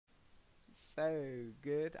So,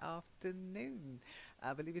 good afternoon.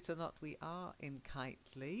 Believe it or not, we are in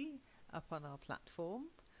Kitely up on our platform,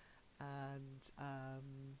 and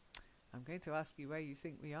I'm going to ask you where you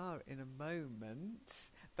think we are in a moment.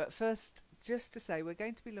 But first, just to say, we're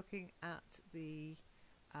going to be looking at the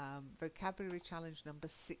vocabulary challenge number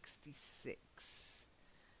 66.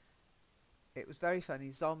 It was very funny.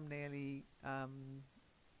 Zom nearly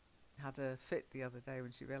had a fit the other day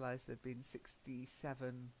when she realised there'd been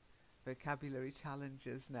 67 vocabulary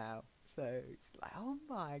challenges now. So she's like, oh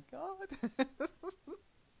my God.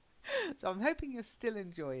 So I'm hoping you're still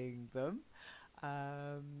enjoying them.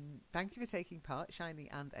 Thank you for taking part, Shiny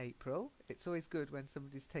and April. It's always good when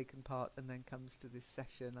somebody's taken part and then comes to this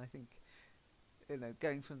session. I think,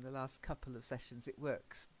 going from the last couple of sessions, it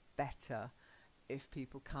works better if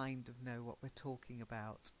people kind of know what we're talking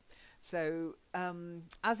about. So,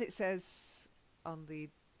 as it says on the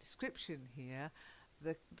description here,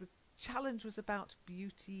 the challenge was about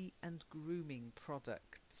beauty and grooming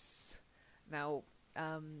products. Now,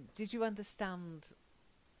 did you understand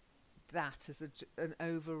that as an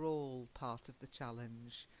overall part of the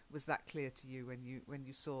challenge? Was that clear to you when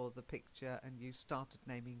you saw the picture and you started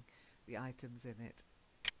naming the items in it?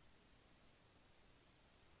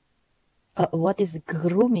 What is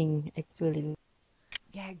grooming actually?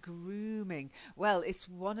 Yeah, grooming. Well, it's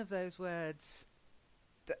one of those words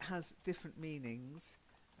that has different meanings.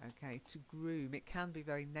 Okay, to groom, it can be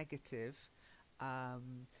very negative.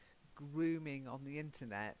 Grooming on the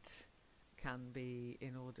internet can be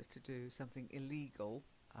in order to do something illegal.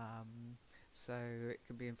 So it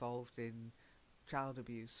can be involved in child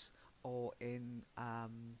abuse or in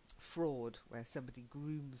fraud, where somebody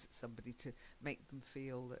grooms somebody to make them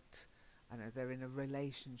feel that they're in a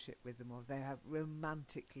relationship with them, or they're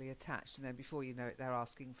romantically attached, and then before you know it, they're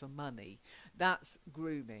asking for money. That's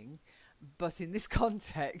grooming, but in this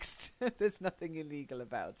context, there's nothing illegal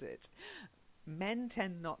about it. Men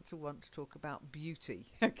tend not to want to talk about beauty,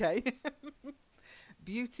 okay?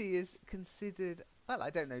 Beauty is considered, well,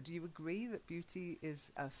 I don't know, do you agree that beauty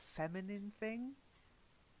is a feminine thing?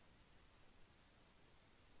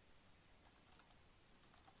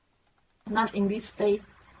 Not in this state.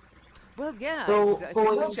 Well, yeah, So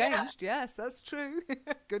things changed. Yes, that's true.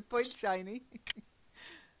 Good point, Shiny.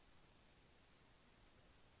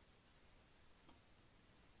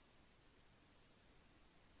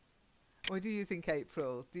 What do you think,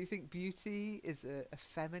 April? Do you think beauty is a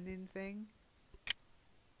feminine thing?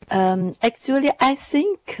 Actually, I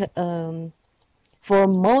think for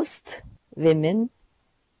most women,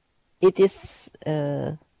 it is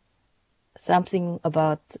something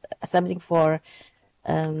for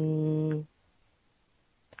the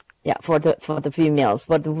females,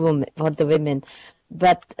 for the women.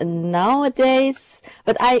 But nowadays,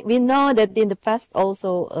 we know that in the past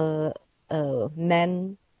also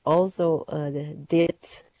men also did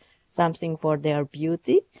something for their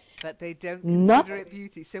beauty. But they don't consider it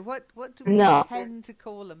beauty. So what do we tend to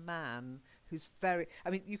call a man who's very... I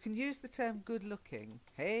mean, you can use the term good looking.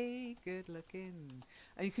 Hey, good looking.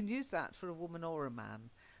 And you can use that for a woman or a man.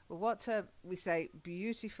 Well, what term we say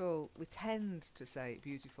beautiful, we tend to say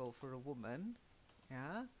beautiful for a woman.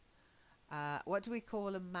 Yeah. What do we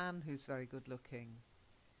call a man who's very good looking?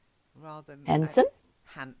 Rather than handsome?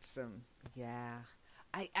 Handsome, yeah.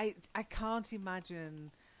 I can't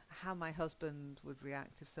imagine how my husband would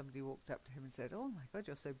react if somebody walked up to him and said, oh my God,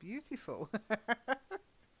 you're so beautiful.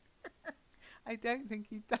 I don't think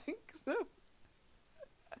he'd thank them.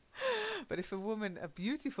 But if a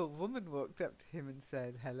beautiful woman walked up to him and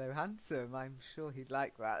said, hello, handsome, I'm sure he'd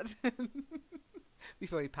like that.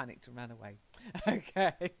 Before he panicked and ran away.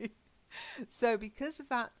 Okay. So because of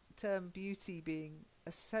that term beauty being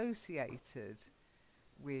associated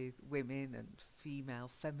with women and female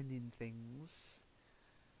feminine things,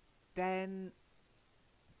 then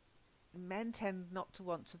men tend not to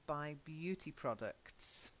want to buy beauty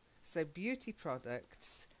products. So beauty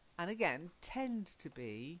products, and again, tend to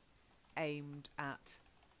be aimed at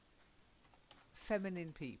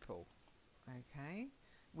feminine people, okay?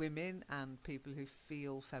 Women and people who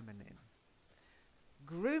feel feminine.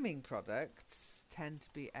 Grooming products tend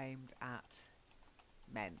to be aimed at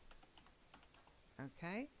men.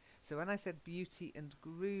 Okay, so when I said beauty and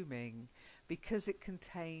grooming, because it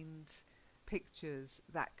contained pictures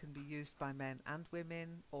that can be used by men and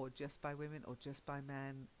women, or just by women, or just by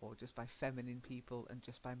men, or just by feminine people and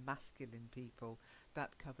just by masculine people,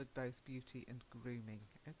 that covered both beauty and grooming.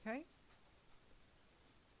 Okay.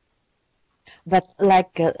 But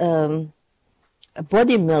like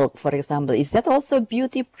body milk, for example, is that also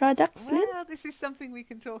beauty products, Lynn? Well, this is something we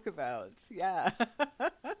can talk about. Yeah.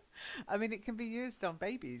 I mean, it can be used on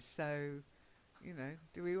babies. So, you know,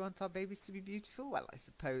 do we want our babies to be beautiful? Well, I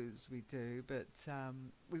suppose we do, but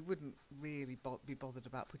we wouldn't really be bothered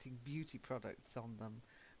about putting beauty products on them.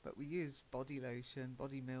 But we use body lotion,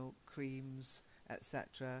 body milk, creams,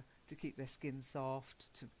 etc., to keep their skin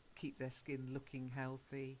soft, to keep their skin looking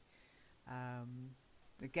healthy.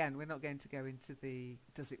 Again, we're not going to go into the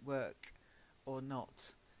does it work or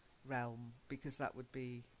not realm, because that would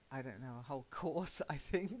be, I don't know, a whole course, I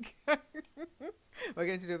think. We're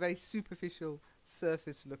going to do a very superficial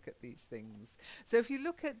surface look at these things. So if you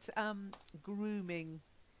look at grooming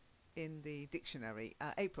in the dictionary,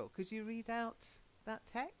 April, could you read out that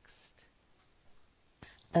text?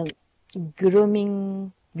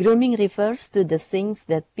 Grooming refers to the things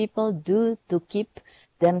that people do to keep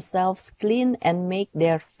themselves clean and make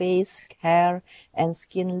their face, hair, and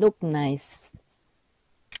skin look nice.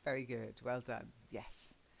 Very good. Well done.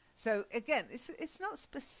 Yes. So again, it's not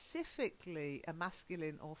specifically a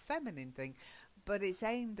masculine or feminine thing, but it's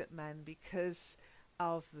aimed at men because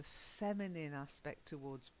of the feminine aspect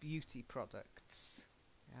towards beauty products.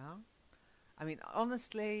 Yeah. I mean,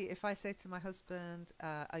 honestly, if I say to my husband,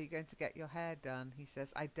 are you going to get your hair done? He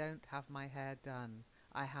says, I don't have my hair done.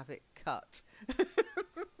 I have it cut.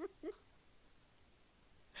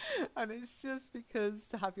 And it's just because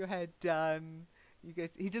to have your hair done,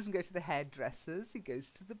 he doesn't go to the hairdressers, he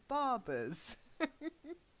goes to the barbers.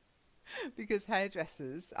 Because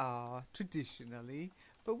hairdressers are traditionally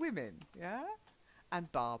for women, yeah?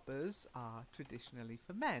 And barbers are traditionally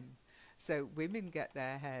for men. So women get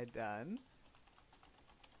their hair done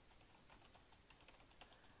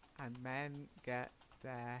and men get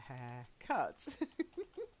their hair cut.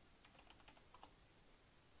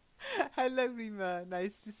 Hello, Rima.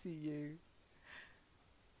 Nice to see you.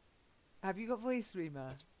 Have you got voice,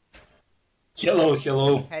 Rima? Hello,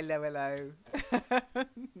 hello. Hello, hello.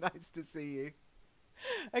 Nice to see you.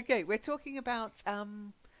 Okay, we're talking about...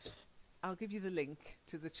 I'll give you the link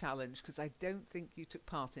to the challenge because I don't think you took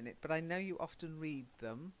part in it, but I know you often read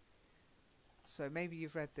them. So maybe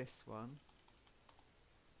you've read this one.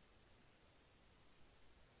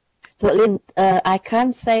 So, Lynn, I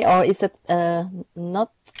can't say, or is it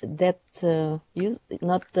not that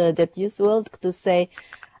that usual to say,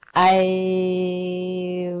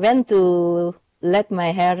 I went to let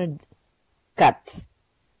my hair cut.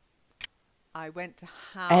 I went to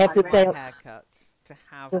I have to have say my hair cut. To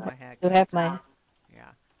have my hair to cut. have my.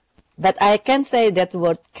 Yeah. But I can say that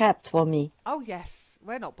word cut for me. Oh, yes.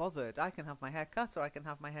 We're not bothered. I can have my hair cut or I can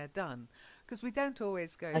have my hair done. Because we don't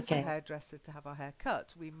always go to the hairdresser to have our hair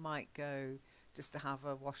cut. We might go just to have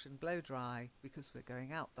a wash and blow dry because we're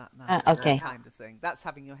going out that night. Okay. That kind of thing. That's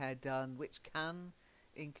having your hair done, which can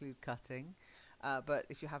include cutting. But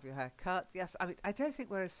if you have your hair cut, yes. I mean, I don't think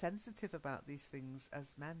we're as sensitive about these things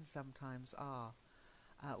as men sometimes are.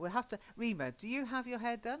 We'll have to... Rima, do you have your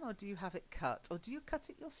hair done or do you have it cut? Or do you cut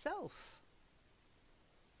it yourself?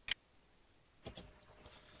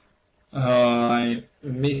 I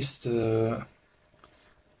missed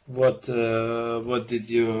what did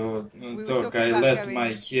you We were talk? talking I about let going...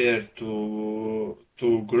 my hair to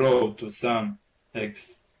grow to some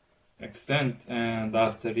extent, and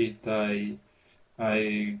after it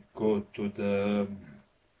I go to the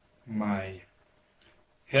my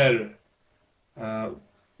hair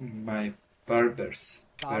my barbers.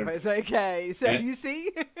 Barbers, okay. So Eh? you see?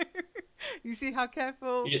 You see how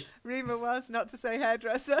careful Yeah. Rima was not to say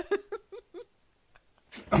hairdresser?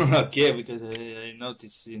 Okay, because I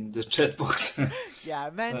noticed in the chat box. Yeah,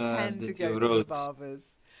 men tend to that go you to the wrote.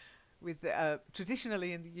 barbers. With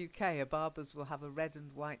traditionally in the UK, a barber's will have a red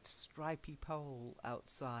and white stripy pole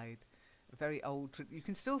outside. A very old... You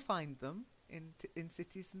can still find them in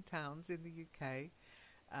cities and towns in the UK.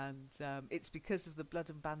 And it's because of the blood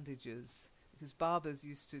and bandages. Because barbers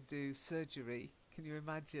used to do surgery. Can you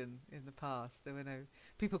imagine in the past? There were no...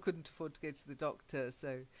 People couldn't afford to go to the doctor,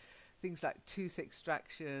 so things like tooth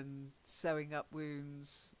extraction, sewing up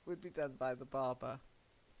wounds would be done by the barber.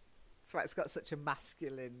 That's why it's got such a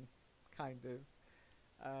masculine kind of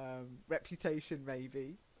reputation,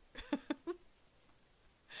 maybe.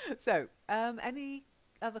 So, any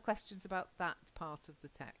other questions about that part of the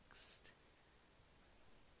text?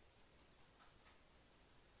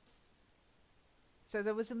 So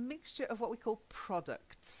there was a mixture of what we call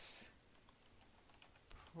products.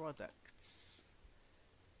 Products.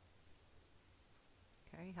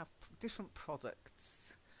 Okay, you have different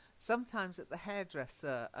products. Sometimes at the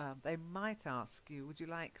hairdresser, they might ask you, would you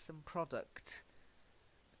like some product?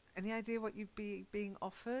 Any idea what you'd be being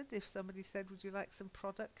offered if somebody said, would you like some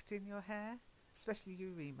product in your hair? Especially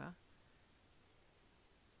you, Rima.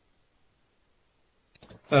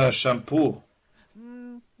 Shampoo.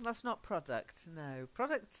 That's not product, no.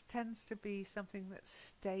 Product tends to be something that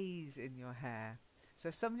stays in your hair. So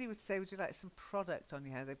if somebody would say, would you like some product on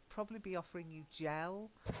your hair, they'd probably be offering you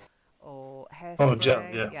gel or hairspray. Oh, gel,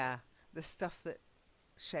 yeah. Yeah, the stuff that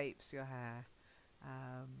shapes your hair.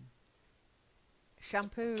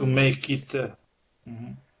 Shampoo. To make it...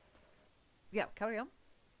 Yeah, carry on.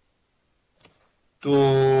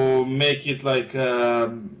 To make it like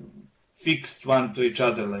fixed one to each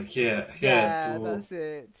other, like hair Yeah, to that's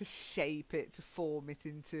it. To shape it, to form it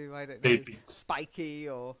into, I don't know, shape it. spiky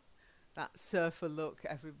or that surfer look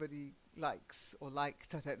everybody likes or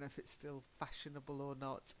liked. I don't know if it's still fashionable or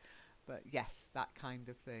not, but yes, that kind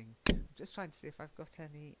of thing. I'm just trying to see if I've got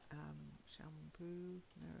any shampoo.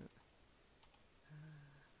 No.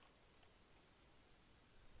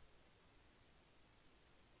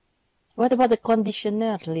 What about the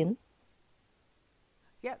conditioner, Lynn?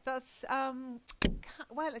 Yeah, that's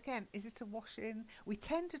well, again, is it a wash in? We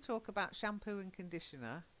tend to talk about shampoo and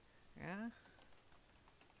conditioner. Yeah.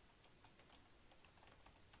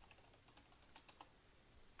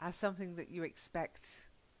 As something that you expect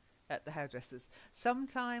at the hairdressers.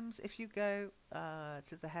 Sometimes if you go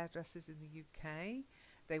to the hairdressers in the UK,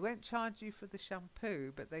 they won't charge you for the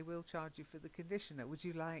shampoo, but they will charge you for the conditioner. Would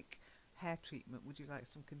you like hair treatment? Would you like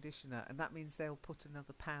some conditioner? And that means they'll put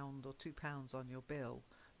another £1 or £2 on your bill,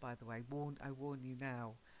 by the way. I warn you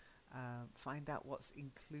now. Find out what's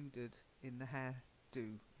included in the hairdo,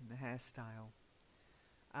 in the hairstyle.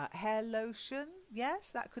 Hair lotion,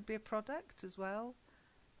 yes, that could be a product as well.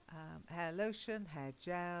 Hair lotion, hair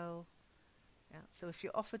gel. Yeah. So if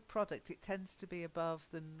you're offered product, it tends to be above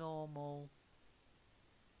the normal,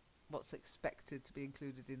 what's expected to be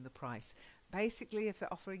included in the price. Basically, if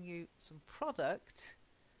they're offering you some product,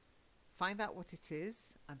 find out what it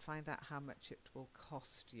is and find out how much it will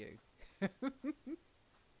cost you.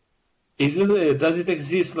 Does it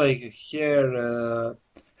exist like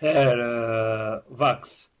hair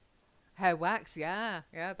wax? Hair wax, yeah,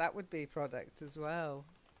 that would be product as well.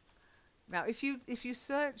 Now, if you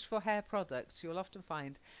search for hair products, you'll often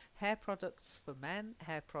find hair products for men,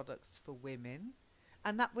 hair products for women,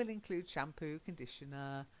 and that will include shampoo,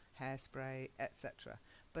 conditioner, hairspray, etc.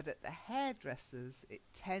 But at the hairdressers, it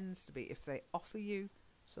tends to be, if they offer you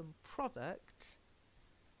some product,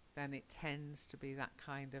 then it tends to be that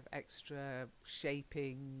kind of extra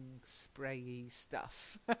shaping, sprayy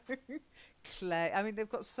stuff. Clay, I mean, they've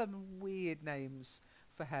got some weird names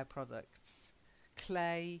for hair products.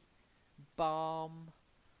 Clay, balm,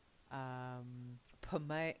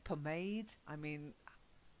 pomade. I mean,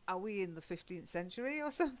 are we in the 15th century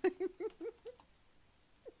or something?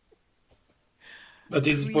 But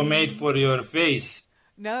is it pomade for your face?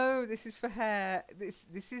 No, this is for hair.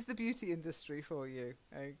 This is the beauty industry for you.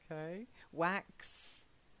 Okay, wax,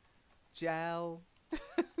 gel.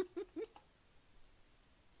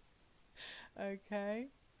 Okay.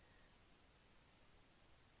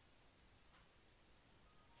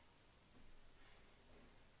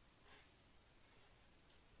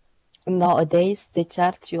 Nowadays, they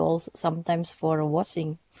charge you also sometimes for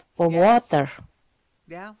washing, for Yes. water.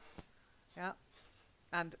 Yeah, yeah.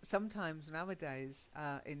 And sometimes nowadays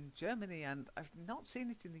in Germany, and I've not seen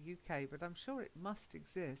it in the UK, but I'm sure it must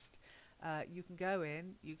exist. You can go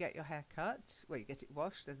in, you get your hair cut, well, you get it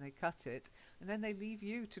washed, and they cut it, and then they leave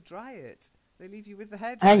you to dry it. They leave you with the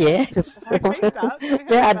hairdryer. Ah, yes. I hate that. I hate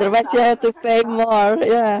Yeah, that. otherwise you have to pay more.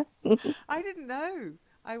 Yeah. I didn't know.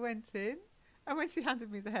 I went in, and when she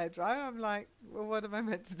handed me the hairdryer, I'm like, well, what am I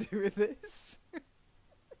meant to do with this?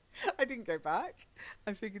 I didn't go back.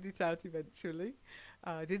 I figured it out eventually.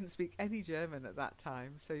 I didn't speak any German at that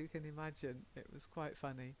time, so you can imagine it was quite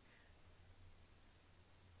funny.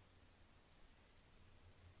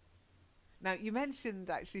 Now, you mentioned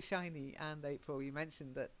actually Shiny and April. You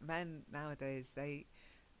mentioned that men nowadays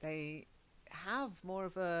they have more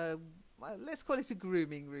of a, well, let's call it a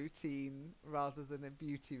grooming routine rather than a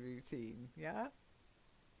beauty routine. Yeah.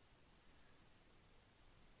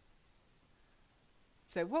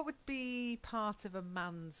 So, what would be part of a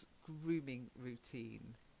man's grooming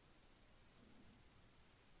routine?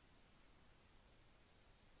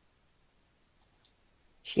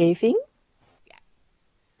 Shaving, Yeah.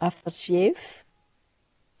 after shave,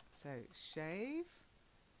 So, shave.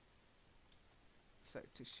 So,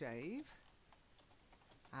 to shave.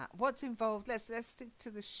 What's involved? Let's stick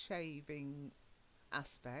to the shaving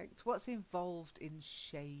aspect. What's involved in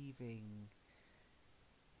shaving?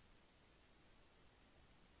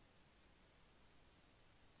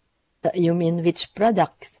 You mean which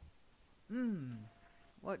products?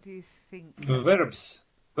 What do you think? Verbs.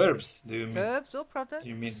 Verbs, do you mean? Verbs or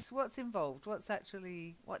You mean products? What's involved?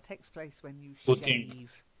 What takes place when you putting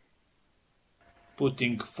shave?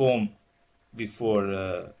 putting foam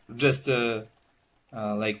before just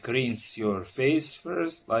like rinse your face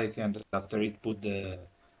first, like, and after it put the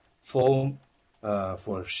foam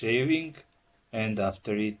for shaving, and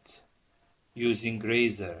after it using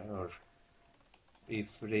razor, or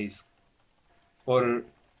if razor, or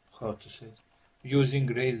how to say it? Using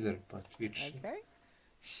razor, but which Okay.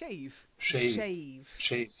 Shave. To shave,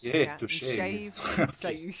 shave. yeah, Yeah, to you shave. shave. So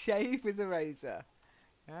Okay. you shave with a razor.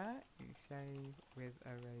 Yeah, you shave with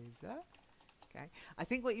a razor. Okay. I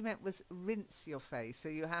think what you meant was rinse your face. So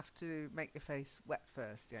you have to make your face wet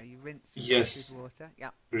first. Yeah, you rinse your face with Yes, water.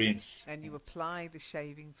 Yeah. rinse. Then you apply the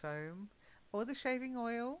shaving foam or the shaving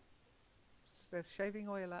oil. There's shaving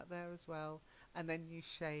oil out there as well. And then you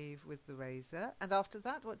shave with the razor. And after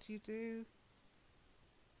that, what do you do?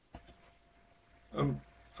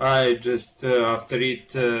 I just after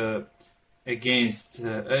it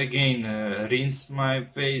again rinse my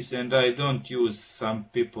face, and I don't use. Some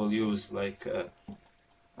people use like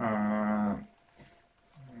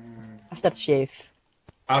Aftershave.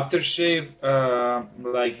 aftershave,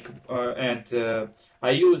 and I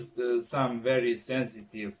used some very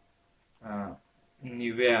sensitive uh,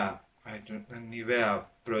 Nivea. Nivea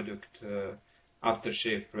product,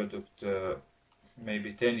 aftershave product,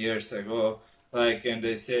 maybe 10 years ago. Like, and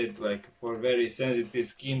they said like for very sensitive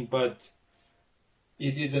skin, but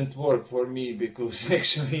it didn't work for me because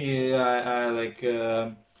actually I like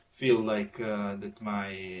feel like that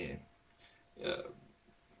my uh,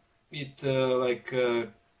 it like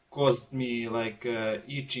caused me like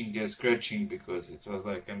itching and scratching, because it was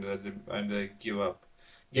like, and I gave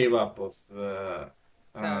up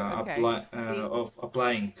So, okay. It's of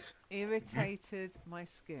applying. irritated my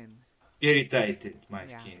skin. Irritated my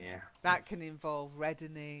Yeah. skin, yeah. That can involve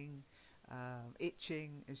reddening,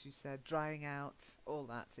 itching, as you said, drying out, all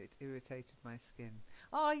that. It irritated my skin.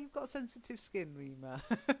 Oh, you've got sensitive skin, Rima.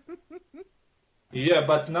 Yeah,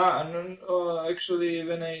 but now actually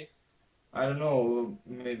when I don't know,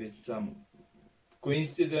 maybe it's some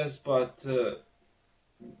coincidence, but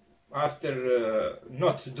after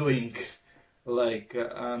not doing like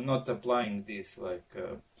not applying this like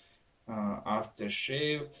after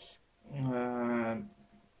shave, uh,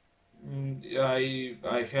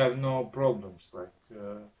 I have no problems, like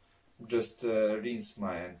just rinse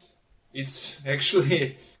my hand. It's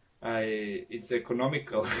actually it's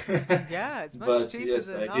economical. Yeah, it's much But cheaper yes,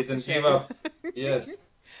 than I didn't give aftershave. up. Yes.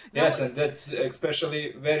 Now, Yes, and that's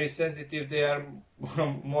especially very sensitive. They are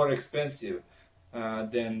more expensive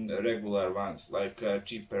than regular ones, like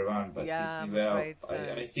cheaper one. But this yeah, I'm Nivea, afraid so.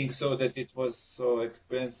 I think so that it was so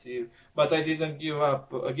expensive. But I didn't give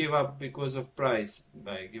up. I gave up because of price.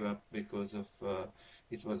 I give up because of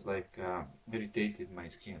it was like irritated my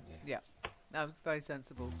skin. Yeah, that was very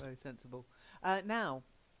sensible, very sensible. Now,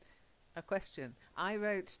 a question. I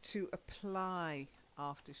wrote to apply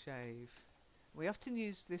aftershave. We often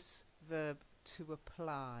use this verb to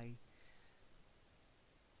apply.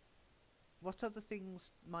 What other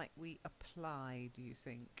things might we apply, do you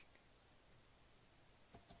think?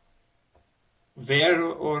 Where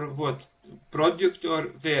or what? Product or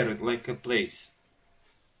where? Like a place.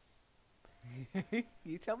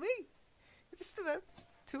 You tell me. Just a verb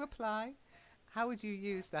to apply. How would you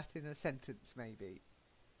use that in a sentence, maybe?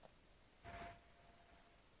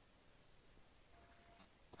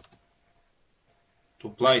 To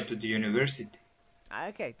apply to the university.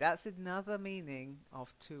 Okay, that's another meaning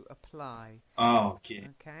of to apply. Oh, okay.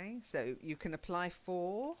 Okay, so you can apply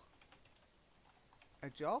for a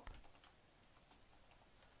job.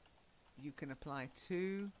 You can apply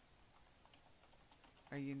to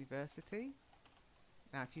a university.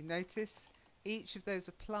 Now, if you notice, each of those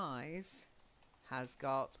applies has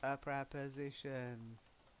got a preposition.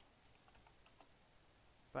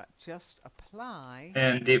 But just apply.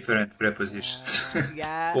 And different prepositions.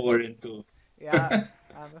 Yeah, 4 and 2. yeah,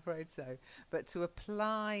 I'm afraid so. But to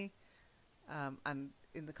apply, and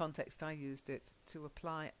in the context I used it, to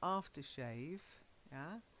apply aftershave,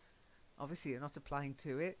 yeah. Obviously, you're not applying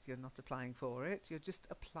to it, you're not applying for it, you're just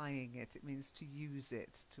applying it. It means to use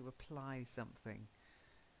it, to apply something.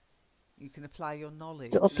 You can apply your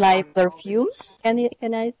knowledge. To apply perfume? Can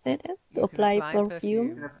I say that? To You can apply apply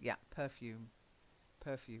perfume? Yeah, perfume.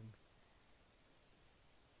 Perfume.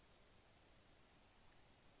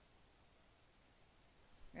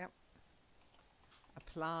 Yep.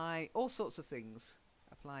 Apply all sorts of things.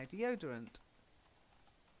 Apply deodorant.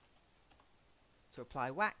 To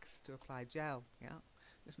apply wax, to apply gel, yeah.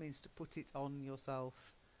 Just means to put it on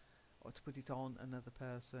yourself or to put it on another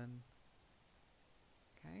person.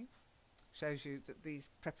 Okay, shows you that these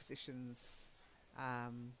prepositions,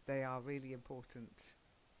 they are really important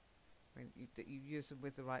that you use them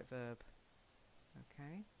with the right verb.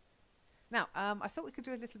 Okay. Now, I thought we could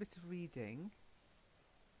do a little bit of reading.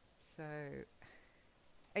 So,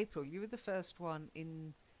 April, you were the first one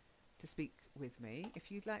in to speak with me.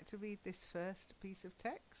 If you'd like to read this first piece of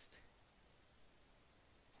text.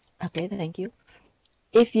 Okay, thank you.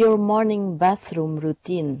 If your morning bathroom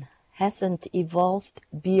routine hasn't evolved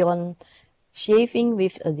beyond shaving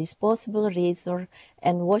with a disposable razor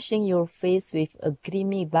and washing your face with a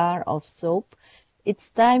creamy bar of soap,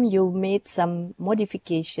 it's time you made some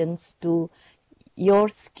modifications to your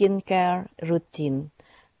skincare routine.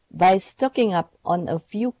 By stocking up on a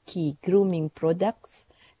few key grooming products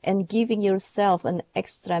and giving yourself an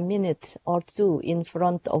extra minute or two in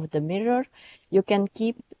front of the mirror, you can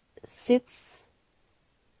keep zits,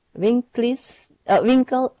 wrinkles,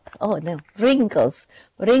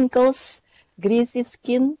 greasy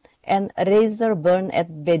skin, and razor burn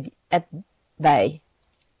at bay.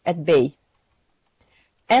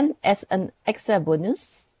 And as an extra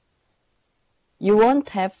bonus, you won't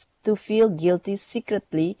have to feel guilty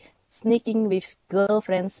secretly sneaking with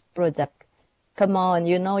girlfriend's product. Come on,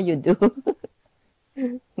 you know you do.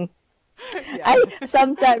 Yeah. I'm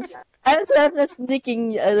sometimes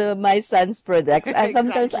sneaking my son's products. And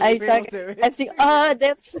sometimes Exactly, I think, oh,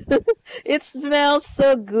 that's it smells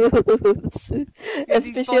so good. Yeah,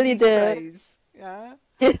 these Especially body sprays. Yeah.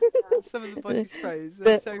 Some of the body sprays,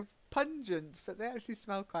 they're so pungent, but they actually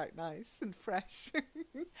smell quite nice and fresh.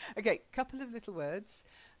 Okay, couple of little words.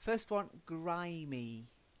 First one, grimy.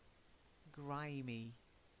 Grimy.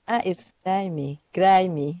 It's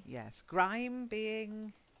grimy. Yes, grime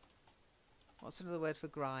being... What's another word for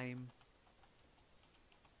grime?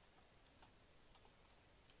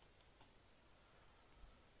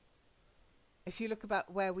 If you look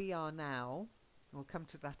about where we are now, we'll come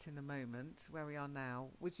to that in a moment, where we are now,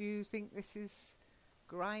 would you think this is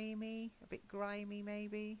grimy? A bit grimy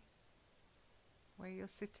maybe? Where you're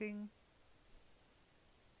sitting?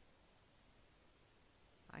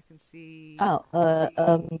 I can see...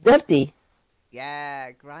 Dirty.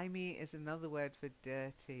 Yeah, grimy is another word for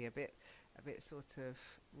dirty. A bit sort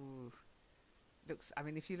of... Ooh, looks... I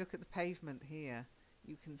mean, if you look at the pavement here,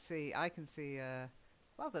 you can see... I can see a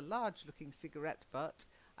rather large-looking cigarette butt.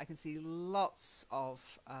 I can see lots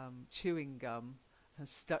of chewing gum has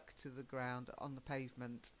stuck to the ground on the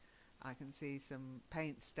pavement. I can see some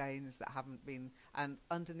paint stains that haven't been... And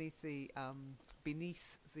underneath the...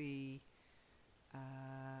 beneath the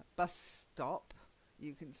bus stop,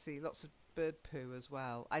 you can see lots of bird poo as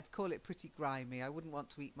well. I'd call it pretty grimy. I wouldn't want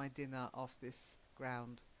to eat my dinner off this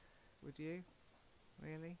ground. Would you?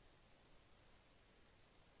 Really?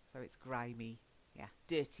 So it's grimy. Yeah,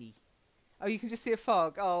 dirty. Oh, you can just see a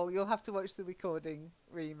fog. Oh, you'll have to watch the recording,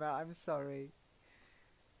 Rima. I'm sorry.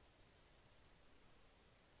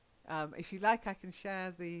 If you like, I can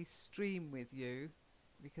share the stream with you,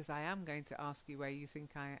 because I am going to ask you where you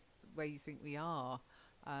think we are.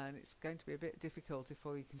 And it's going to be a bit difficult if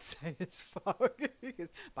all you can say is fog.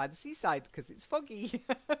 By the seaside, because it's foggy.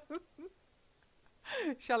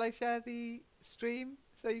 Shall I share the stream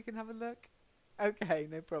so you can have a look? Okay,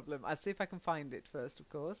 no problem. I'll see if I can find it first, of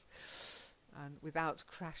course, and without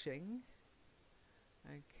crashing.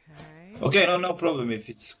 Okay. Okay, no problem if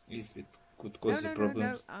it could cause a problem.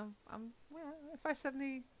 No. Well, if I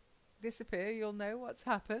suddenly disappear, you'll know what's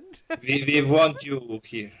happened. we want you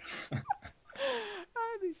here.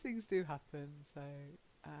 These things do happen. So,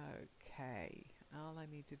 okay. All I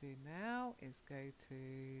need to do now is go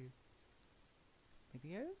to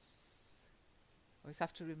videos. Always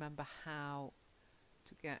have to remember how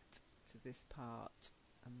to get to this part,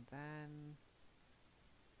 and then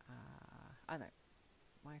I know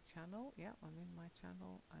my channel. Yeah, I'm in my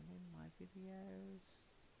channel. I'm in my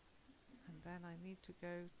videos, and then I need to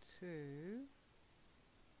go to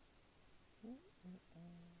channel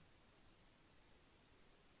home.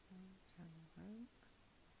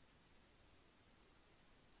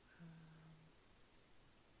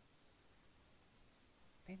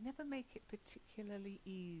 They never make it particularly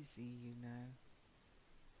easy, you know.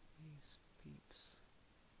 These peeps.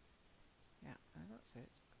 Yeah, no, that's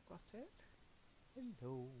it. I've got it.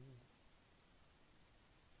 Hello.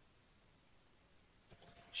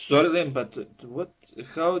 Sorry then, but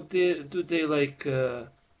how do they like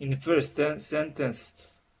in the first sentence?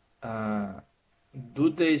 Do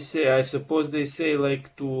they say? I suppose they say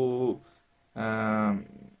like to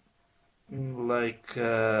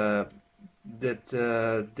that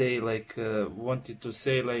they like wanted to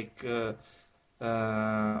say like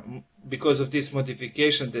because of this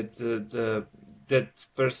modification that that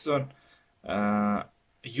person uh,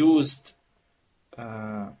 used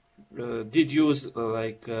did use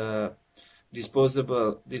like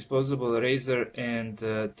disposable razor and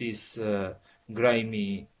this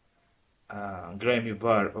grimy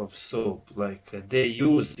bar of soap. Like they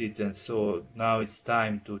used it, and so now it's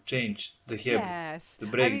time to change the habit, Yes, to I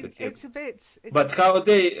break the mean habit. it's a But bit. how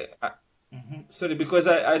they? Sorry, because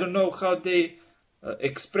I don't know how they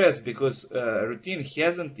express, because routine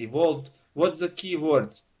hasn't evolved. What's the key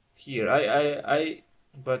word here? I.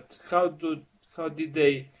 But how did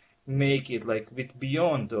they make it, like with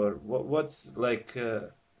beyond, or what's like?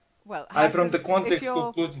 Well, I from hasn't the if context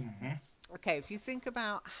you're conclude. okay, if you think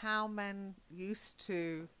about how men used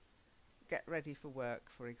to get ready for work,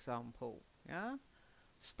 for example, yeah,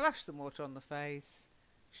 splash some water on the face,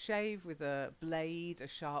 shave with a blade, a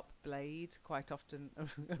sharp blade, quite often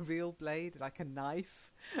a real blade, like a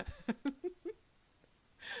knife.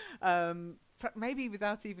 Maybe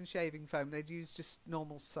without even shaving foam, they'd use just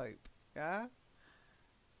normal soap, yeah.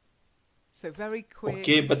 So very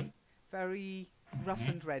Okay, but quick, very rough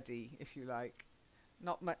and ready, if you like.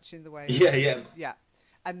 Not much in the way of, yeah, yeah. yeah.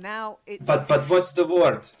 And now it's But what's the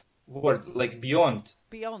word? Word like beyond.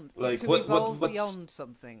 beyond it, Like to evolve what's beyond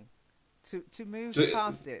something, to move to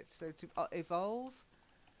past it. So to evolve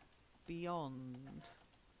beyond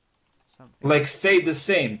something. like stay the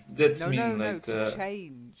same? That No, no, mean no. like To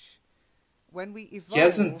change. When we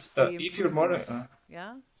hasn't evolve, we if you're more improve.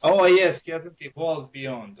 Yeah. So oh yes, hasn't evolved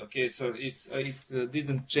beyond. Okay, so it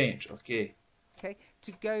didn't change. Okay. okay,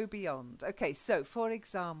 to go beyond. Okay, so for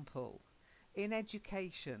example, in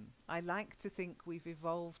education, I like to think we've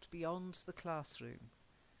evolved beyond the classroom.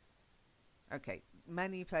 Okay,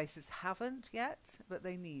 many places haven't yet, but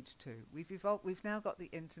they need to. We've evolved. We've now got the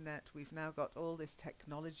internet. We've now got all this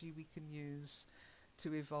technology we can use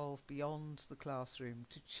to evolve beyond the classroom,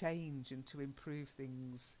 to change and to improve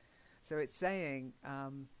things. So it's saying,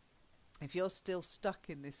 if you're still stuck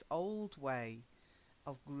in this old way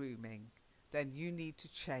of grooming, then you need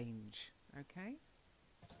to change. Okay?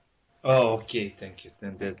 Oh, okay. Thank you.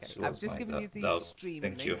 Then Okay. that I've was just my given you the doubt. stream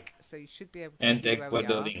Thank you. link, so you should be able to And see where we Ecuador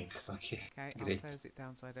are. link. Okay, Okay, I'll great. close it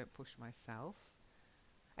down so I don't push myself.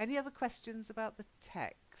 Any other questions about the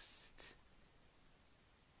text?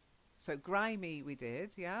 So grimy we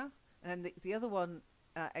did, yeah? And the other one,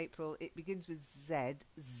 April, it begins with Z,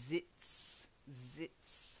 zits,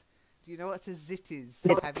 zits. Do you know what a zit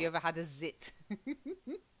is? Have you ever had a zit?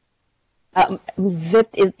 Z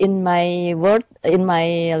is in my word, in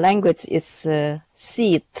my language is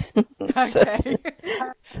seed. So, Okay.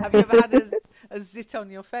 Have you ever had a zit on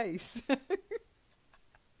your face?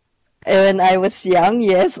 when I was young,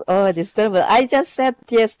 yes, oh, it is terrible. I just said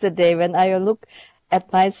yesterday when I look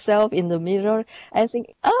at myself in the mirror, I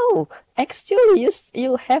think, oh, actually,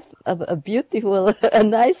 you have a beautiful, a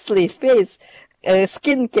nicely face,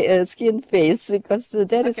 skin face, because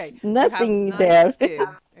there Okay, is you have nothing nice there.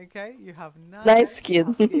 skin. Okay, you have Nice nice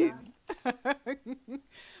skin. skin.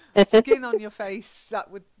 Skin on your face,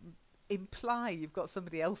 that would imply you've got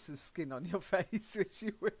somebody else's skin on your face, which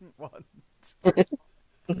you wouldn't want.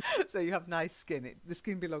 So you have nice skin. The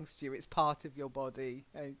skin belongs to you. It's part of your body.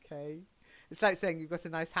 Okay. It's like saying you've got a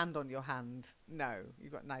nice hand on your hand. No,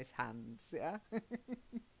 you've got nice hands. Yeah.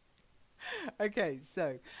 Okay.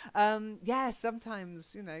 So, yeah.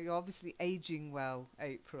 Sometimes you're obviously aging well,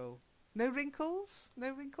 April. No wrinkles.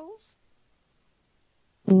 No wrinkles.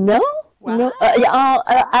 No, Wow. no,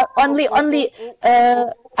 yeah, only,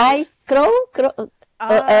 I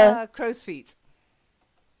Crow's feet.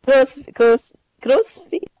 crow's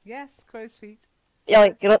feet. Yes, crow's feet. Yeah,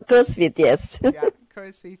 crow's feet, yes. Yeah,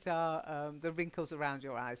 crow's feet are the wrinkles around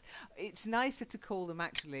your eyes. It's nicer to call them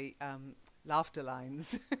actually laughter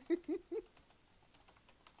lines.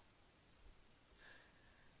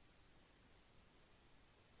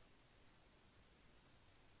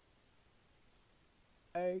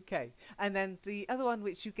 Okay, and then the other one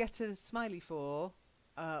which you get a smiley for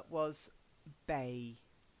was bay.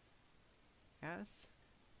 Yes,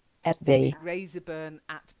 At to bay. keep razor burn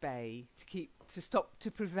at bay,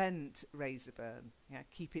 to prevent razor burn. Yeah,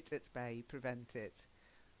 keep it at bay, prevent it.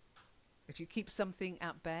 If you keep something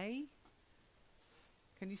at bay,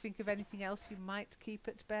 can you think of anything else you might keep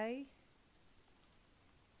at bay?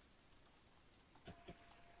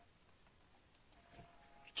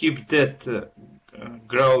 Keep that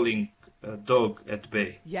growling dog at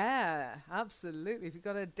bay. Yeah, absolutely. If you've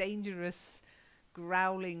got a dangerous,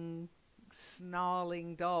 growling,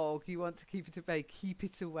 snarling dog, you want to keep it at bay, keep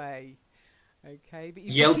it away. Okay, but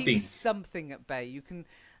you can keep Yelping. something at bay. You can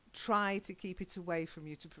try to keep it away from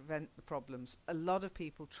you to prevent the problems. A lot of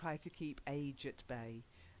people try to keep age at bay,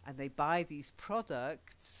 and they buy these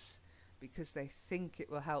products because they think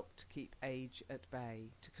it will help to keep age at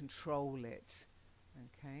bay, to control it.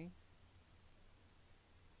 Okay?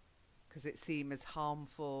 Because it seems as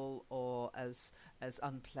harmful or as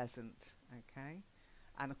unpleasant. Okay?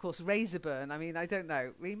 And of course, razor burn. I mean, I don't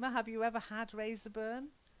know. Rima, have you ever had razor burn?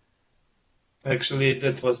 Actually,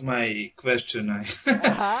 that was my question.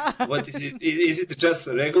 Uh-huh. What is it? Is it just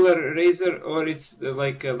a regular razor or it's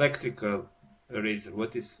like electrical razor?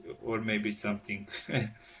 What is, or maybe something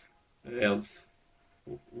else?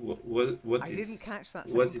 What I didn't is? catch that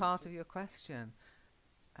Was second it part of your question.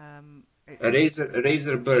 It a just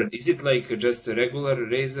razor burn? Is it like just a regular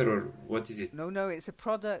razor or what is it? no, it's a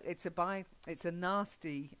product. It's a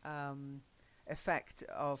nasty effect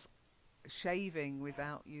of shaving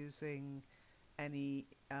without using any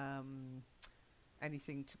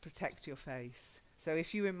anything to protect your face. So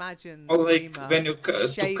if you imagined Oh, like Rima when you to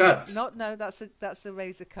shaving, cut. not no, that's a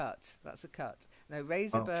razor cut. That's a cut. No,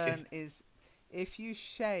 razor Okay. burn is if you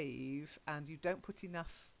shave and you don't put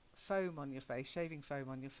enough foam on your face, shaving foam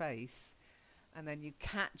on your face, and then you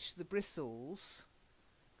catch the bristles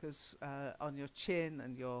because on your chin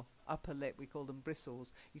and your upper lip, we call them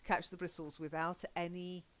bristles. You catch the bristles without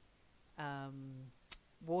any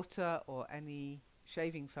water or any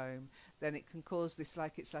shaving foam, then it can cause this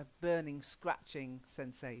it's like burning, scratching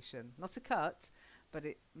sensation. Not a cut, but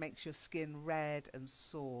it makes your skin red and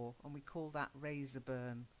sore, and we call that razor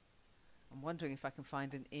burn. I'm wondering if I can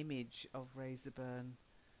find an image of razor burn.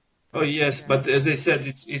 Oh yes, but as I said,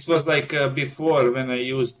 it was like before when I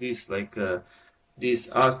used this like this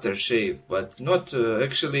aftershave, but not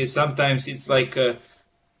actually. Sometimes it's like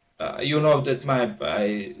you know that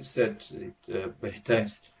I said it many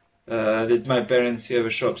times that my parents have a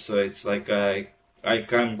shop, so it's like I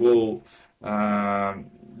can't go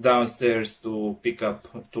downstairs to pick up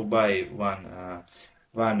to buy one.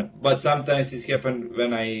 But sometimes it happens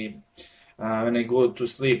when I go to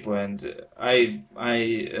sleep, and I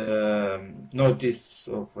notice.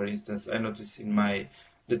 So, for instance, I notice in my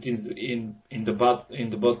that in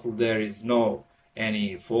the bottle there is no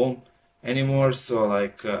any foam anymore. So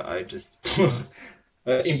like I just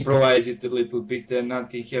improvise it a little bit, and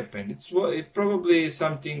nothing happened. It probably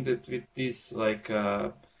something that with this like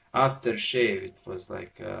aftershave, it was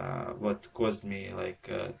like what caused me like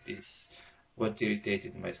this what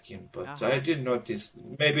irritated my skin, but I didn't notice.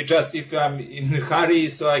 Maybe just if I'm in a hurry,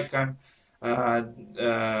 so I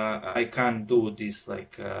can't do this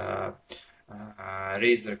like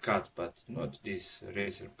razor cut, but not this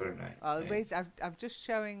razor burn. I'm just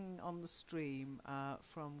showing on the stream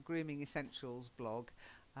from Grooming Essentials blog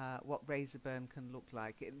what razor burn can look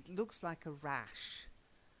like. It looks like a rash.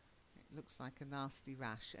 It looks like a nasty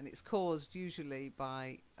rash, and it's caused usually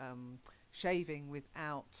by shaving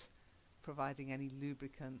without providing any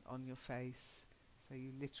lubricant on your face. So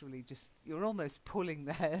you literally you're almost pulling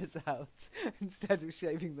the hairs out instead of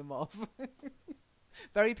shaving them off.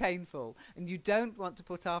 Very painful. And you don't want to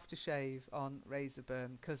put aftershave on razor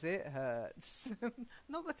burn because it hurts.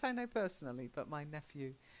 Not that I know personally, but my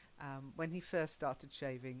nephew, when he first started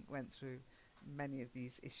shaving, went through many of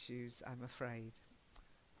these issues, I'm afraid.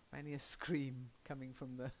 Many a scream coming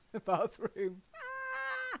from the bathroom.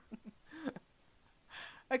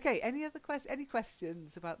 Okay, any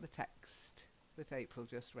questions about the text that April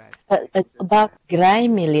just read? About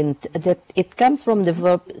grimy lint, that it comes from the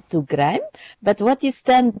verb to grime, but what is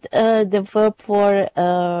then the verb for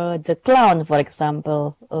the clown, for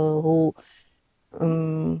example, who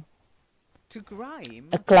to grime?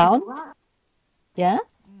 a clown? Yeah?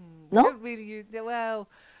 We No? don't really use, well,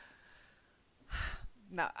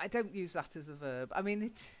 no, I don't use that as a verb. I mean,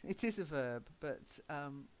 it is a verb, but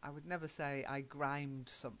I would never say I grimed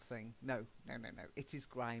something. No. It is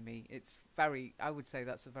grimy. I would say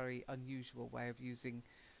that's a very unusual way of using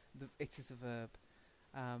it as a verb.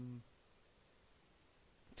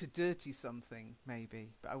 To dirty something,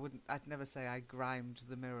 maybe, but I'd never say I grimed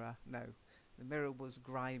the mirror. No, the mirror was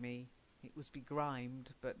grimy. It was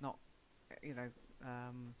begrimed, but not,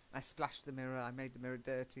 I splashed the mirror. I made the mirror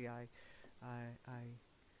dirty. I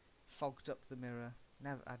fogged up the mirror.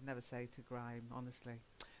 I'd never say to grime, honestly.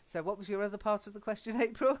 So what was your other part of the question,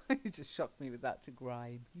 April? You just shocked me with that, to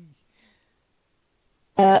grime.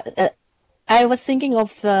 I was thinking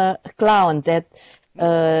of a clown, that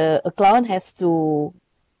a clown has to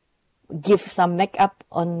give some makeup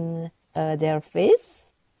on their face.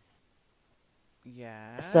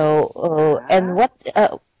 Yes. So, and what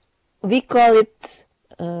we call it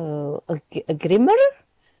a grimmer?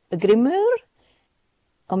 A grimmer?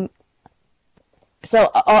 um,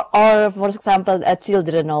 so or for example,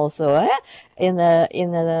 children also in a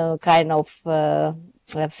kind of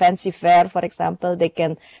fancy fair, for example, they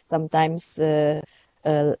can sometimes let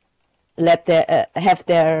their have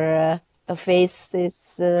their faces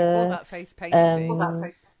We call that face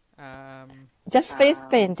painting. just face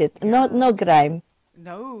painted, yeah. no grime.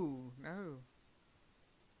 No, no.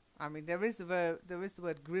 I mean, there is the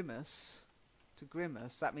word grimace. To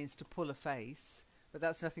grimace, that means to pull a face, but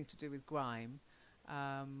that's nothing to do with grime.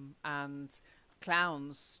 And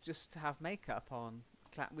clowns just have makeup on.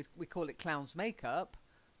 We call it clown's makeup,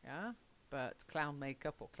 yeah, but clown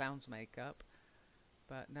makeup or clown's makeup.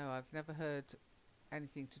 But no, I've never heard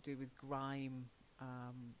anything to do with grime,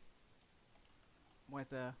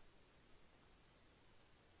 whether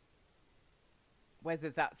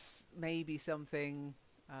that's maybe something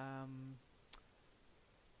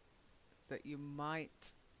that you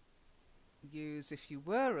might use if you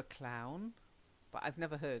were a clown, but I've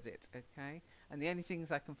never heard it, okay? And the only things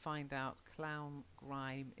I can find out clown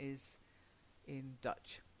grime is in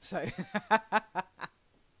Dutch. So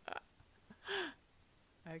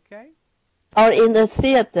okay. Or in the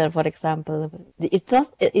theater, for example, it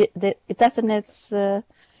doesn't have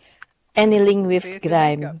any link with Theatre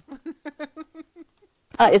grime. makeup.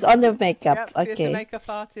 It's on the makeup. Yep, Okay. theatre makeup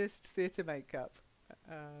artist, theatre makeup.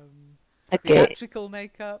 Okay. Theatrical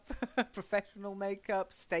makeup, professional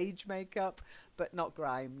makeup, stage makeup, but not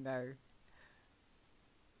grime, no.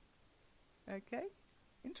 Okay,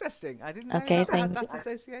 interesting. I didn't know Okay, that had thank that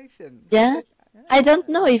association. Yeah. I don't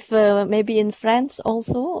know if maybe in France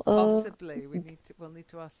also. Possibly. We'll need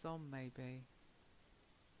to ask some maybe.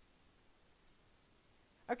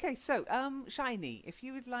 Okay, so Shiny, if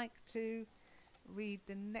you would like to read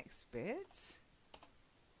the next bit.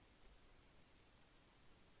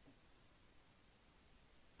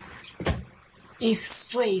 If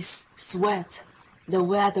stress, sweat, the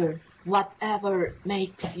weather, whatever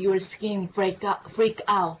makes your skin freak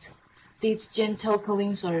out, this gentle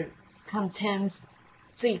cleanser contains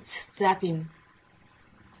zit-zapping,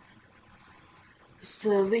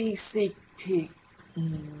 salicylic,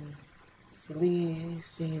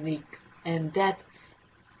 and that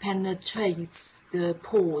penetrates the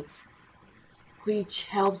pores, which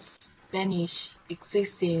helps banish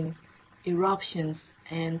existing eruptions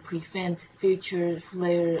and prevent future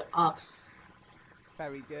flare-ups.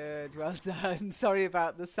 Very good, well done. Sorry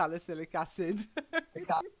about the salicylic acid.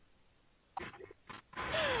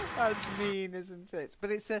 That's mean, isn't it?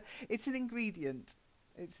 But it's an ingredient.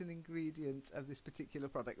 It's an ingredient of this particular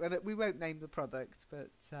product. Well, we won't name the product,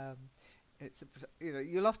 but it's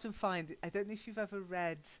you'll often find. I don't know if you've ever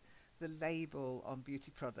read the label on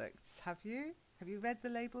beauty products. Have you? Have you read the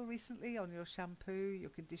label recently on your shampoo, your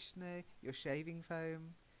conditioner, your shaving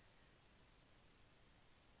foam?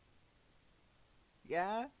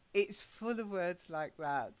 Yeah, it's full of words like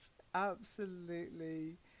that.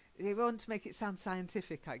 Absolutely. They want to make it sound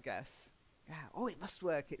scientific, I guess. Yeah. Oh, it must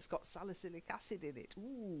work. It's got salicylic acid in it.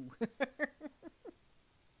 Ooh.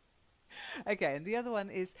 Okay, and the other one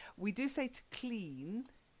is, we do say to clean,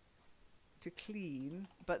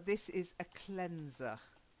 but this is a cleanser,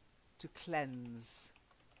 to cleanse.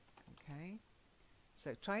 Okay,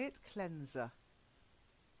 so try it, cleanser.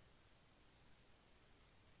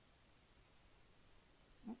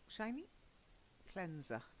 Shiny?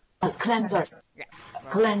 Cleanser. Cleanser. Yeah.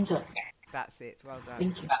 Well Cleanser. done. That's it. Well done.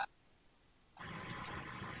 Thank you.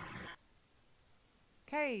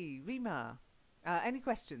 Okay, Rima. Any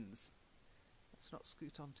questions? Let's not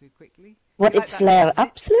scoot on too quickly. What is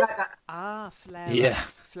flare-ups? Flare-ups. Yeah.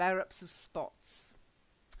 Flare-ups of spots.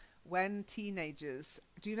 When teenagers...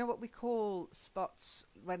 Do you know what we call spots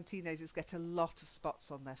when teenagers get a lot of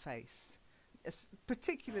spots on their face?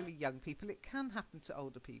 Particularly young people. It can happen to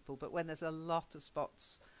older people, but when there's a lot of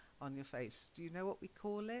spots on your face, do you know what we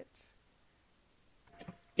call it?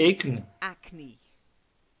 Acne.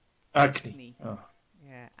 Acne. Oh.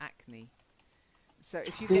 Yeah, acne. So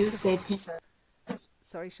if you Do get you a... say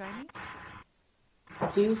Sorry, Shiny?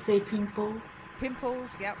 Do you say pimple?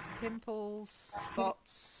 Pimples, yep. Pimples,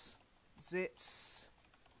 spots, zits.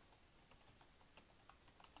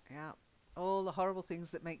 Yeah. All the horrible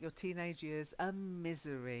things that make your teenage years a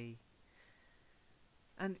misery.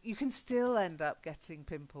 And you can still end up getting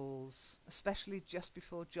pimples, especially just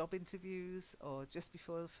before job interviews or just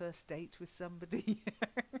before the first date with somebody.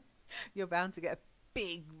 You're bound to get a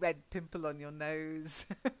big red pimple on your nose.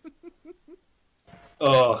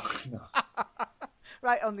 Oh, no.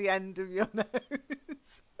 Right on the end of your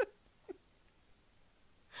nose.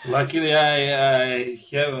 Luckily, I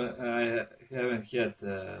haven't had.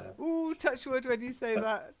 Ooh, touch wood when you say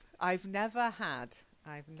that. I've never had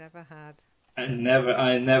I've never had. I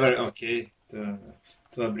never, okay, to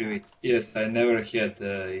abbreviate. Yes, I never had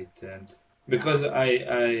it, and because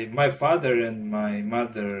my father and my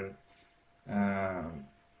mother, um,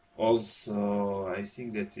 also, I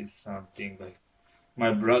think that is something like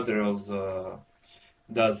my brother also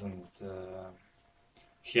doesn't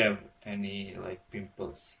have any like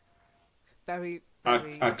pimples, Very,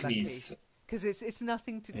 very lucky. acnes. Because it's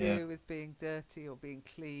nothing to Yeah. do with being dirty or being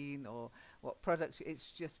clean or what products.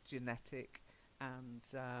 It's just genetic, and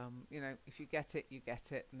you know, if you get it, you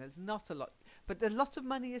get it. And there's not a lot, but a lot of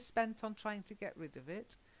money is spent on trying to get rid of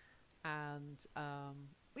it. And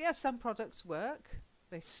yeah, some products work.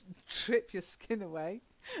 They strip your skin away,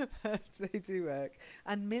 but they do work.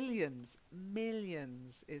 And millions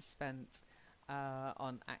is spent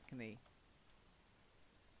on acne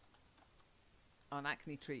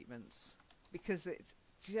treatments, because it's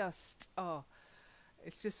just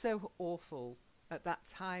so awful at that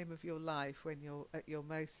time of your life when you're at your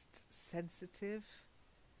most sensitive,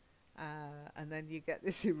 and then you get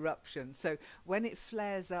this eruption. So when it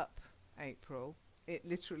flares up, April, it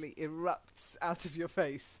literally erupts out of your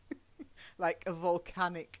face like a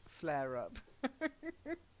volcanic flare up.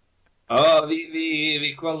 Oh,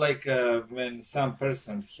 we call like when some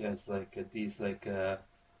person has these like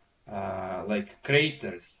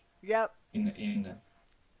craters Yep. in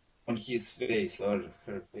on his face or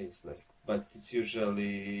her face, like, but it's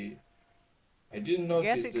usually I didn't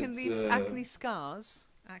Yes, notice it can that leave acne scars.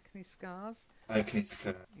 Acne scars. acne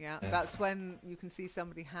scar. Yeah, Yeah. that's when you can see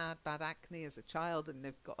somebody had bad acne as a child and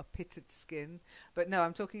they've got a pitted skin. But no,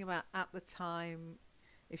 I'm talking about at the time.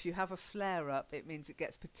 If you have a flare up, it means it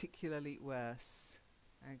gets particularly worse.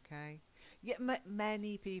 Okay. Yeah,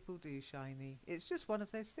 many people do, Shiny. It's just one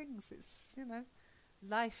of those things. It's, you know,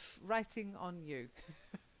 life writing on you.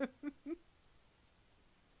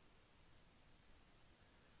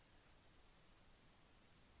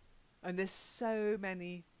 And there's so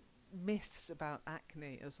many myths about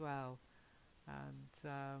acne as well. And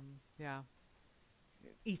yeah,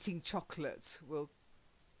 eating chocolate will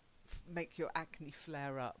make your acne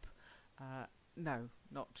flare up. No,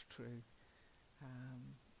 not true.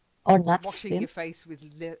 Um, Or nuts, Washing Lynn? your face with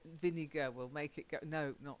vinegar will make it go.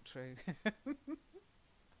 No, not true.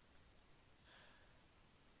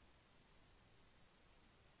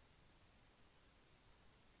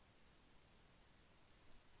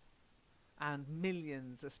 And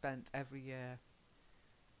millions are spent every year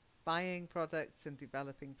buying products and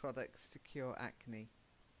developing products to cure acne,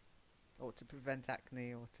 or to prevent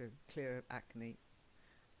acne, or to clear acne,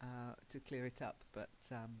 to clear it up. But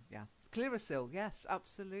yeah, Clearasil, yes,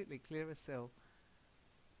 absolutely, Clearasil.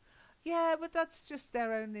 Yeah, but that's just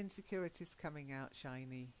their own insecurities coming out,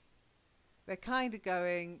 Shiny. They're kind of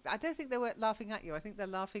going. I don't think they were laughing at you. I think they're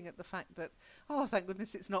laughing at the fact that, oh, thank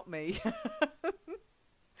goodness it's not me.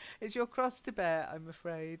 It's your cross to bear, I'm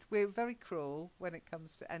afraid. We're very cruel when it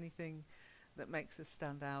comes to anything that makes us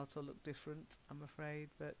stand out or look different, I'm afraid.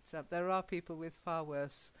 But there are people with far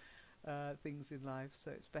worse things in life,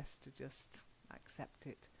 so it's best to just accept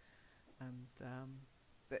it. And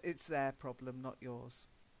it's their problem, not yours.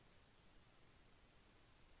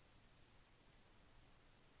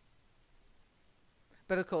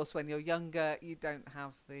 But of course, when you're younger, you don't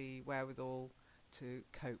have the wherewithal to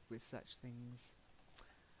cope with such things.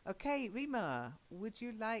 Okay, Rima, would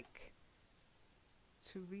you like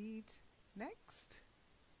to read next?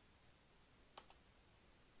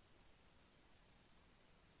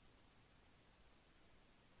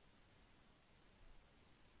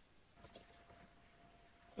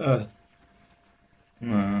 Uh,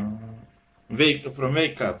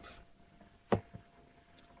 wake up.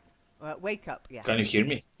 Wake up, Can you yes. hear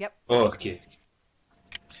me? Yep. Oh, okay.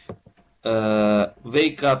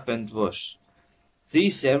 Wake up and wash.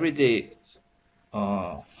 This everyday.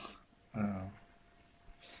 Oh, uh,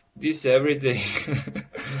 this everyday.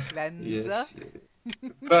 Cleanser. Yes, yes.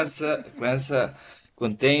 Cleanser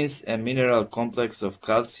contains a mineral complex of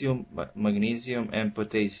calcium, magnesium, and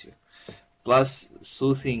potassium, plus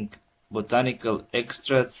soothing botanical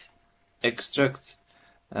extracts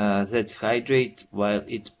that hydrate while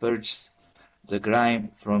it purges the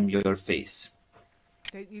grime from your face.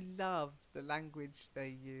 Don't you love the language they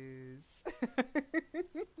use?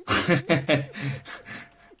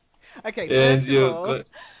 Okay, And first of you all,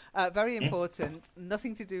 got very important,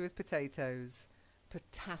 nothing to do with potatoes.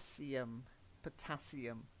 Potassium.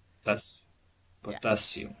 Potassium. that's Yeah,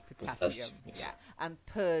 potassium. potassium. Yeah. And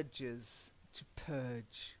purges. To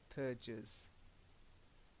purge. Purges.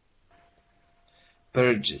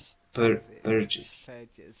 That's it. Purges.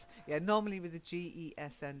 Purges. Yeah, normally with the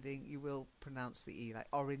GES ending, you will pronounce the E, like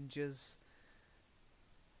oranges.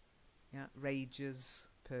 Yeah, rages,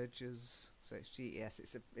 purges. So it's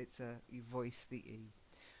GES. You voice the E.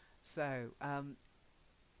 So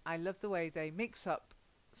I love the way they mix up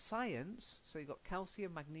science. So you've got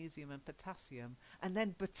calcium, magnesium, and potassium, and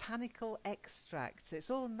then botanical extracts. It's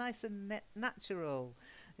all nice and natural.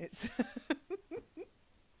 It's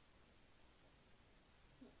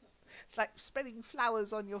it's like spreading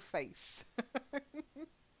flowers on your face.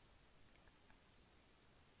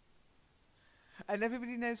 And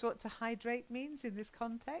everybody knows what to hydrate means in this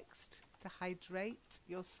context. To hydrate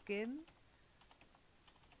your skin.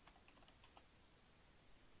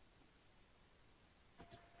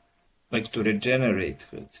 Like to regenerate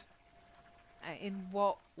it. In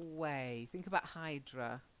what way? Think about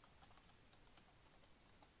Hydra.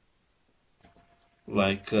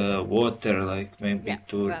 Like water, like maybe Yeah,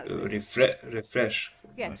 to that's it. refresh.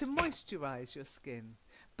 Yeah, Like, to moisturize your skin.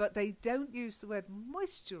 But they don't use the word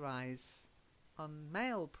moisturize on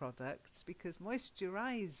male products because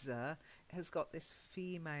moisturizer has got this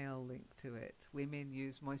female link to it. Women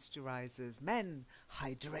use moisturizers, men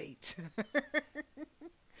hydrate.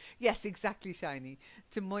 Yes, exactly, Shiny.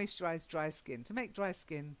 To moisturize dry skin, to make dry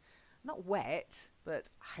skin not wet but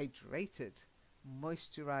hydrated.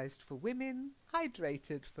 Moisturized for women,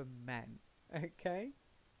 hydrated for men. Okay?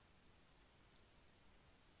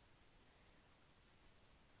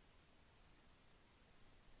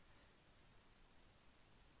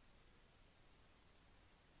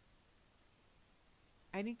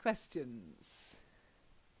 Any questions?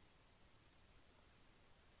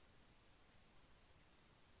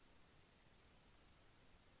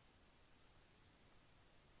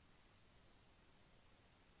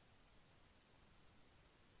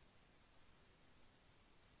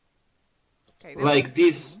 Okay, like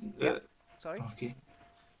this. Yeah. Sorry. Okay.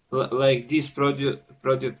 Like this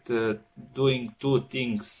product doing two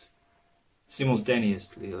things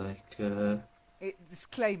simultaneously, like. It's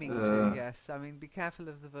claiming to, yes. I mean, be careful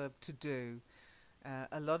of the verb to do.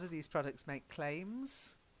 A lot of these products make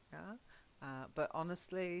claims, yeah. But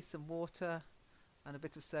honestly, some water and a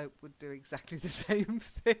bit of soap would do exactly the same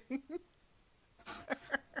thing.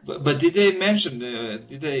 But did they mention?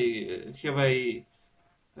 Have I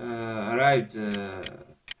arrived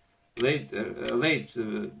late?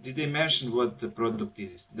 Did they mention what the product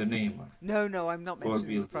is, the name? No, I'm not mentioning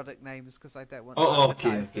the build it? product names because I don't want to Oh,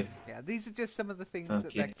 advertise okay. them. Yeah, these are just some of the things that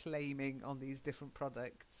Okay. they're claiming on these different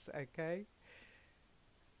products. Okay.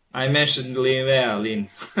 I mentioned Lin.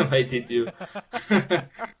 Why did you?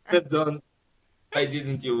 Don't. Why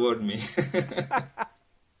didn't you warn me?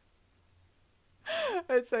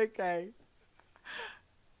 It's okay.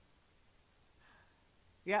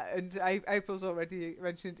 Yeah, and April's already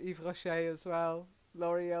mentioned Yves Rocher as well,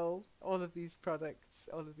 L'Oreal, all of these products,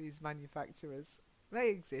 all of these manufacturers. They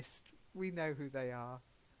exist. We know who they are.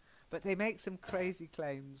 But they make some crazy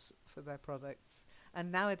claims for their products.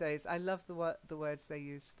 And nowadays, I love the words they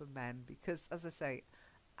use for men because, as I say,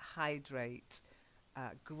 hydrate,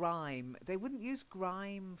 grime. They wouldn't use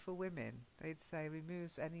grime for women. They'd say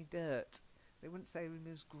removes any dirt. They wouldn't say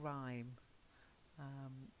removes grime.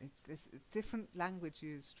 It's this different language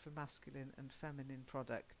used for masculine and feminine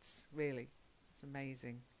products. Really, it's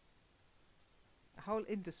amazing. A whole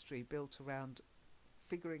industry built around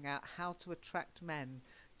figuring out how to attract men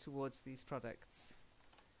towards these products.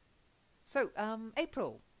 So,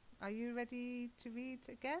 April, are you ready to read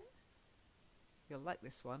again? You'll like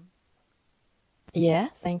this one. Yeah,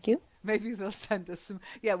 thank you. Maybe they'll send us some.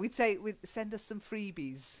 Yeah, we'd send us some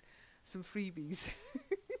freebies. Some freebies.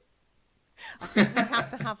 I think we'd have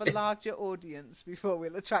to have a larger audience before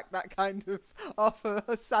we'll attract that kind of offer,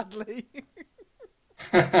 sadly.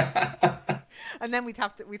 And then we'd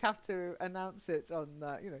have to announce it on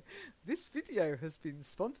this video has been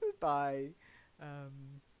sponsored by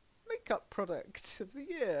makeup product of the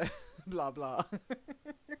year, blah blah.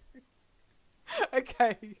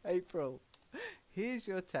 Okay, April, here's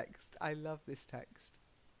your text. I love this text.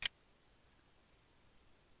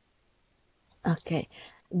 Okay,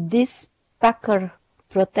 this Packer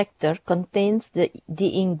protector contains the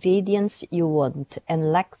ingredients you want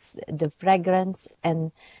and lacks the fragrance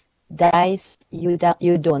and dyes you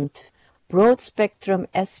don't. Broad spectrum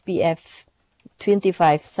SPF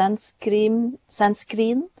 25 sunscreen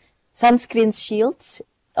shields.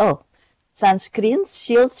 Oh, sunscreen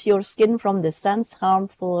shields your skin from the sun's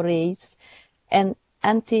harmful rays, and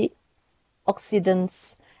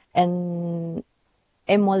antioxidants and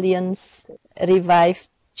emollients revive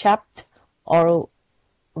chapped or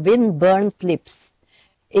wind-burnt lips.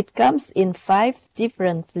 It comes in 5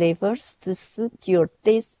 different flavors to suit your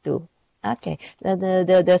taste too. Okay,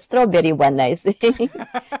 the strawberry one, I think,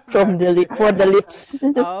 from for the lips.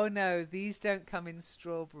 Oh no, these don't come in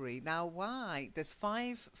strawberry. Now why? There's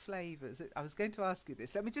 5 flavors. I was going to ask you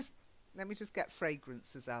this. Let me just get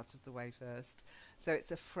fragrances out of the way first. So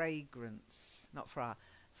it's a fragrance, not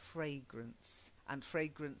fragrance, and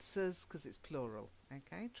fragrances because it's plural.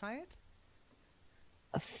 Okay, try it.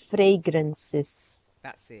 Fragrances.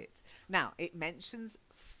 That's it. Now it mentions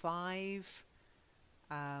 5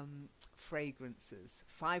 fragrances,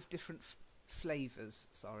 5 different flavors.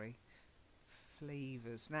 Sorry.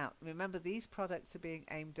 Flavors. Now, remember, these products are being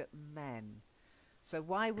aimed at men. So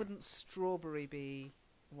why wouldn't strawberry be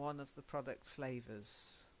one of the product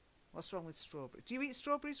flavors? What's wrong with strawberry? Do you eat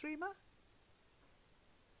strawberries, Rima?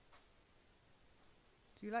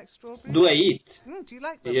 Do you like strawberries? Do I eat? Do you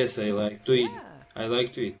like them? Yes, I like to eat. Yeah. I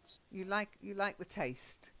like to eat. You like the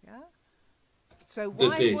taste, yeah? So The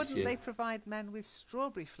why taste, wouldn't they yes. provide men with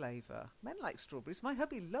strawberry flavour? Men like strawberries. My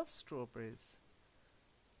hubby loves strawberries.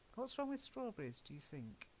 What's wrong with strawberries, do you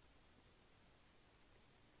think?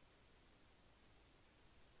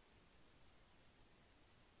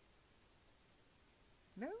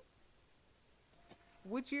 No?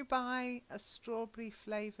 Would you buy a strawberry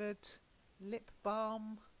flavoured lip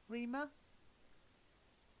balm, Rima?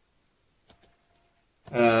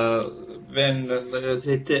 When, as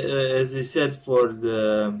I said, for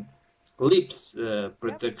the lips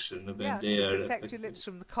protection, when Yeah, they to are protect your affected. lips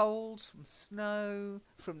from the cold, from snow,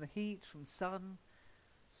 from the heat, from sun.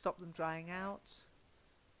 Stop them drying out.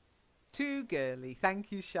 Too girly.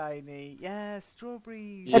 Thank you, Shiny. Yeah,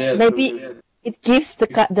 strawberries. But Yes, maybe it gives the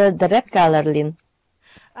red color, Lynn.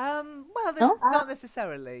 Well, there's No? not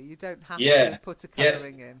necessarily. You don't have Yeah, to put a yeah.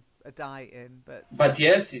 colouring in, a dye in, but But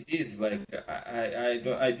yes, it is like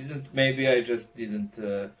I didn't, maybe I just didn't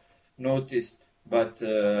notice. But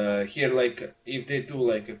here, like if they do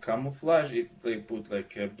like a camouflage, if they put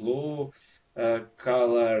like a blue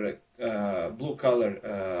color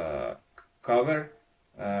cover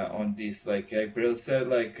on this, like April said,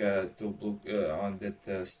 like to blue on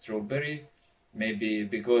that strawberry, maybe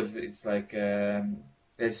because it's like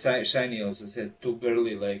as Shiny also said, too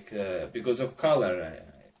girly, like because of color.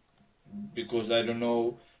 Because I don't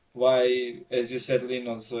know why, as you said, Lynn,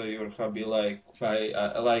 also your hubby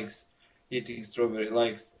likes eating strawberry,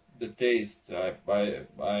 likes the taste. I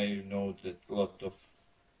know that a lot of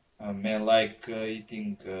men like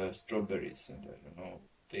eating strawberries, and I don't know,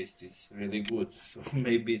 taste is really good. So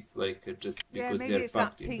maybe it's like just yeah, because maybe they're it's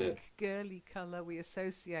that packed in the pink girly colour we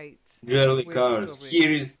associate girly with color. strawberries.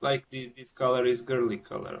 Here is like this color is girly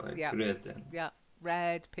color, like Yeah. red and Yeah,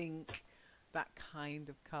 red, pink, that kind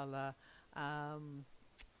of colour.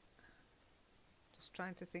 Just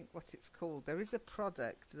trying to think what it's called. There is a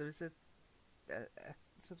product. There is a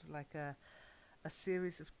sort of like a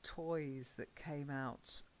series of toys that came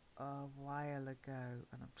out a while ago,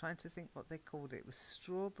 and I'm trying to think what they called it. It was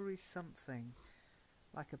strawberry something,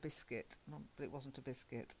 like a biscuit, but it wasn't a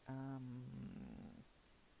biscuit.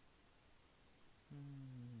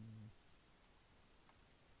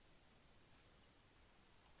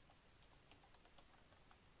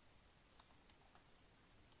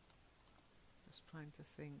 Just trying to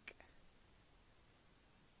think.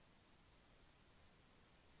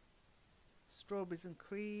 Strawberries and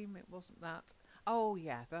cream, it wasn't that. Oh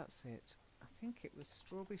yeah, that's it. I think it was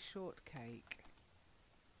strawberry shortcake.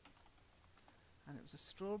 And it was a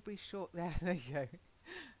strawberry there you go.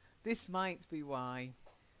 This might be why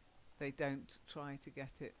they don't try to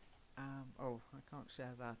get it. Oh, I can't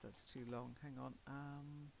share that, that's too long. Hang on.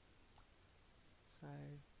 So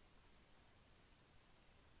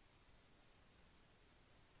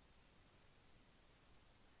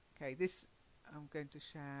okay, this I'm going to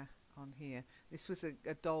share on here. This was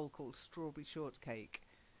a doll called Strawberry Shortcake,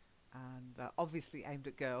 and obviously aimed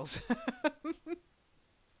at girls.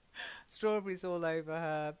 Strawberries all over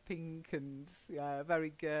her, pink and very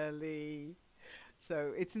girly.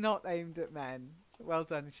 So it's not aimed at men. Well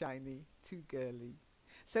done, Shiny. Too girly.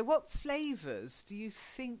 So what flavours do you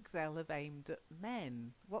think they'll have aimed at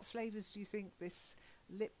men? What flavours do you think this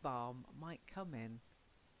lip balm might come in?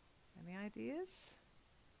 Any ideas?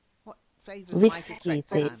 What flavours might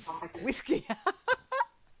attract men? Whiskey.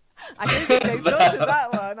 I don't think they thought of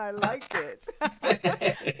that one. I like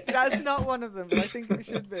it. That's not one of them, but I think it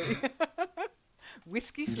should be.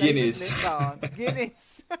 Whiskey flavoured lip balm.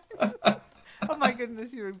 Guinness. Oh my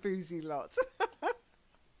goodness, you're a boozy lot.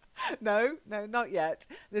 No, not yet.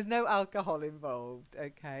 There's no alcohol involved,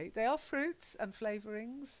 okay? They are fruits and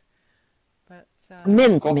flavourings, but...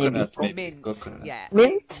 mint, coconut, maybe. Mint, coconut. yeah.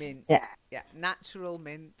 Mint? Mint. Yeah. Yeah, natural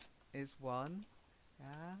mint is one.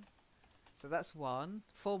 Yeah. So that's one.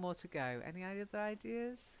 4 more to go. Any other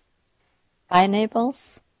ideas?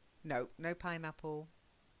 Pineapples. No, no pineapple.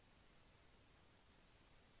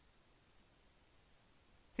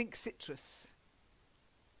 Think citrus.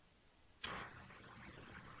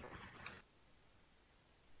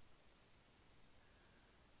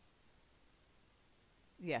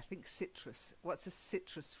 Yeah, think citrus. What's a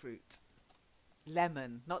citrus fruit?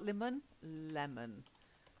 Lemon. Not lemon, lemon.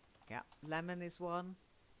 Yeah, lemon is one.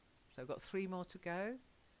 So I've got 3 more to go.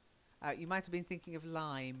 You might have been thinking of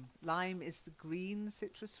lime. Lime is the green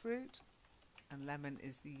citrus fruit, and lemon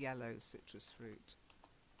is the yellow citrus fruit.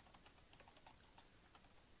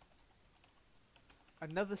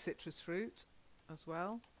 Another citrus fruit as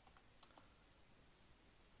well.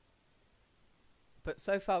 But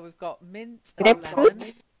so far we've got mint and lemon.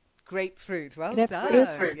 Grapefruit. Grapefruit. Well Grapefruit.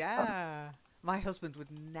 done. Yeah. My husband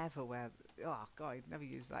would never wear... Oh, God, he'd never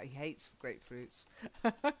use that. He hates grapefruits.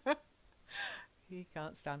 He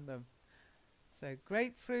can't stand them. So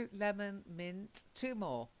grapefruit, lemon, mint. 2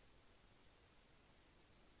 more.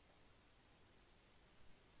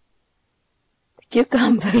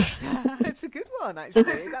 Cucumber. It's a good one, actually.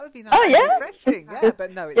 That would be nice Oh, and yeah? refreshing. Yeah,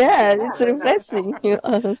 but no, it's Yeah, not. it's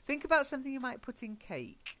refreshing. Think about something you might put in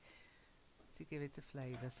cake to give it a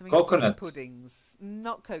flavour. Something Coconut. you put in puddings.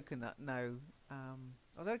 Not coconut, no.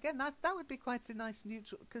 Although, again, that would be quite a nice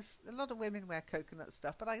neutral... Because a lot of women wear coconut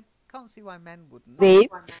stuff, but I can't see why men wouldn't.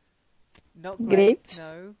 Grape. Not grape. Grape.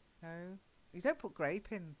 No, no. You don't put grape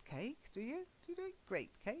in cake, do you? Do you do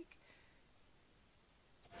grape cake?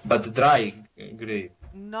 But dry grape.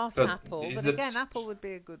 Not But apple, is but that- again, apple would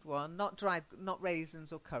be a good one. Not dried, not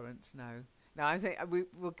raisins or currants. No, no. I think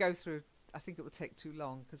we'll go through. I think it will take too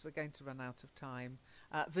long because we're going to run out of time.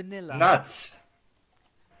 Vanilla. Nuts.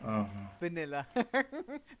 Vanilla.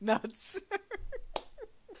 Nuts.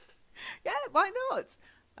 Yeah, why not?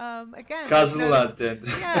 Again, Hazelnut.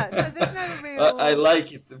 yeah, no, there's no real. I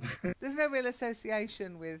like it. There's no real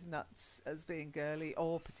association with nuts as being girly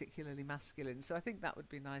or particularly masculine, so I think that would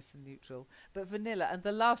be nice and neutral. But vanilla, and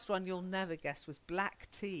the last one you'll never guess was black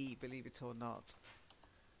tea, believe it or not.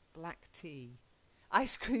 Black tea.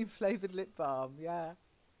 Ice cream flavoured lip balm, yeah.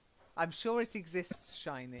 I'm sure it exists,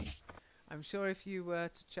 Shiny. I'm sure if you were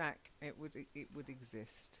to check, it would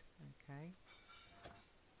exist. Okay.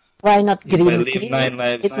 Why not If I green live tea? 9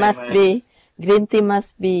 lives, It must be green tea.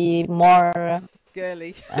 Must be more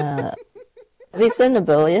Girly.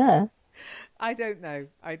 reasonable. Yeah. I don't know.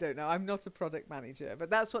 I'm not a product manager, but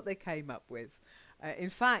that's what they came up with.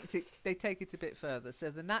 In fact, they take it a bit further.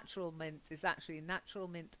 So the natural mint is actually natural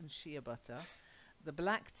mint and shea butter, the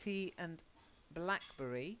black tea and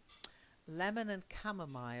blackberry, lemon and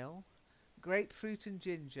chamomile, grapefruit and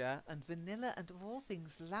ginger, and vanilla, and of all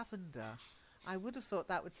things, lavender. I would have thought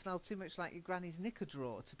that would smell too much like your granny's knicker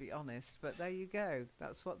drawer, to be honest, but there you go.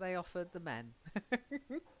 That's what they offered the men.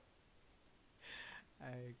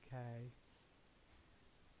 Okay.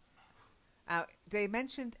 They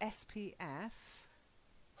mentioned SPF.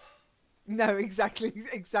 No, exactly,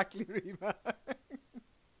 Rima.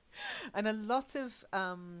 And a lot of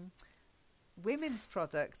women's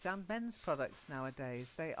products and men's products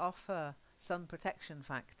nowadays, they offer sun protection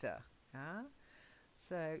factor. Yeah?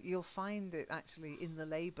 So you'll find it actually in the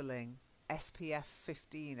labelling, SPF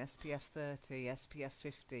 15, SPF 30, SPF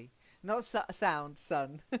 50. Not sound,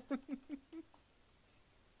 sun.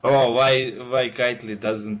 Oh, why Kitely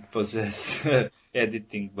doesn't possess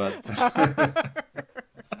editing, but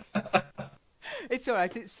It's all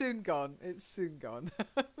right. It's soon gone.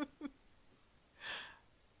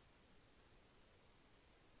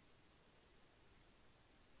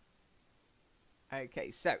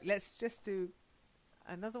 Okay, so let's just do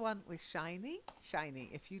another one with Shiny. Shiny,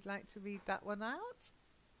 if you'd like to read that one out.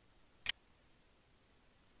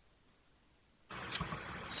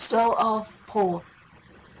 Slow off pore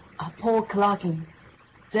clogging,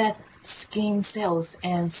 dead skin cells,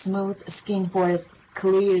 and smooth skin for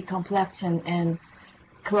clear complexion and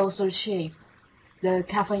closer shape. The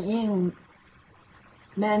caffeine,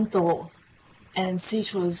 menthol, and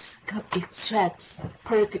citrus extracts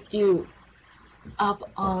perk you up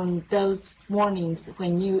on those mornings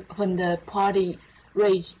when the party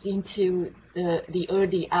raged into the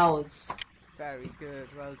early hours. Very good.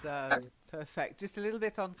 Well done. Perfect. Just a little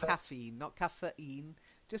bit on caffeine, not caffeine,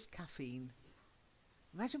 just caffeine.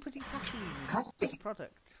 Imagine putting caffeine in a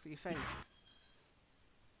product for your face.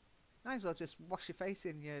 Might as well just wash your face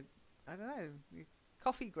in your, I don't know, your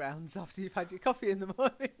coffee grounds after you've had your coffee in the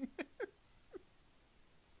morning.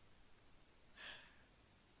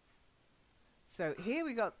 So here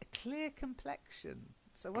we got a clear complexion.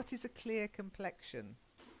 So what is a clear complexion?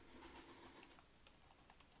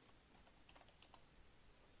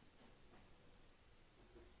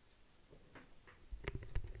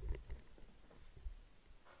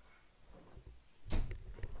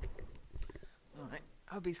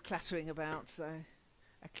 hobbies clattering about, so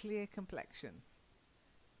a clear complexion.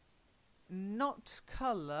 Not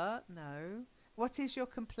colour, no. What is your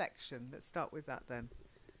complexion? Let's start with that then.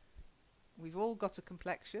 We've all got a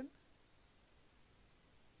complexion.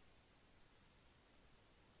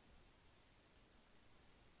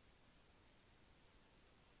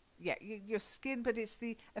 Yeah, your skin, but it's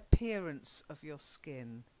the appearance of your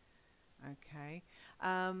skin. Okay.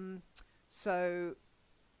 So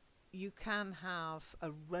you can have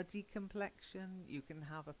a ruddy complexion, you can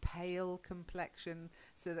have a pale complexion,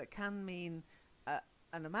 so that can mean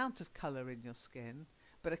an amount of colour in your skin,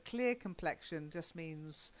 but a clear complexion just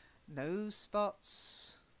means no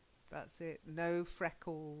spots, that's it, no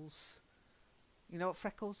freckles. You know what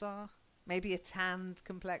freckles are? Maybe a tanned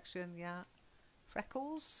complexion, yeah.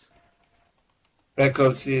 Freckles?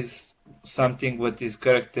 Freckles is something what is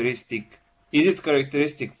characteristic. Is it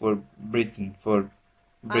characteristic for Britain, for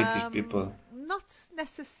British people? Not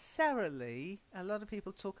necessarily. A lot of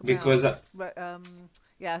people talk Because about,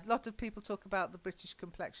 yeah, a lot of people talk about the British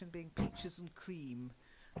complexion being peaches and cream.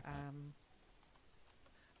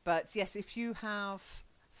 But yes, if you have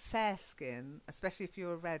fair skin, especially if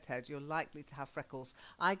you're a redhead, you're likely to have freckles.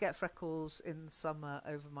 I get freckles in the summer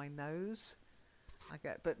over my nose.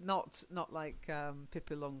 But not like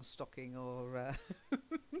Pippi Longstocking or.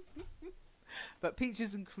 But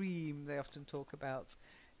peaches and cream they often talk about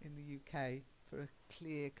in the UK for a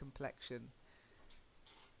clear complexion.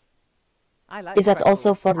 I like Is that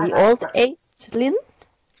also freckles. for the old age, Lynn?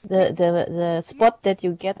 The spot that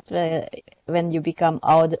you get when you become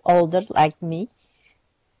older, like me?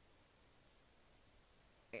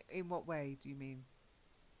 In what way do you mean?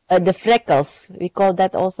 The freckles. We call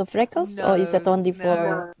that also freckles? Or is that only for...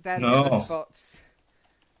 No, they're No. liver spots.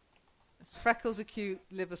 Freckles are cute,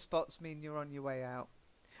 liver spots mean you're on your way out.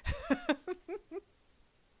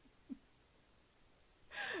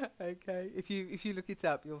 Okay, if you look it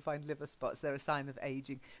up, you'll find liver spots. They're a sign of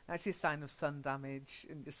aging. Actually, a sign of sun damage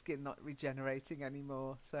and your skin not regenerating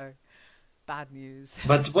anymore. So, bad news.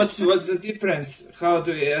 But what's the difference? How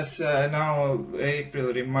do you, as now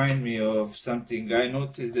April remind me of something? I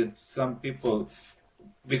noticed that some people,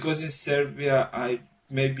 because in Serbia, I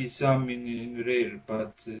maybe some in rare,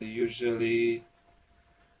 but usually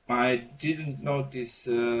I didn't notice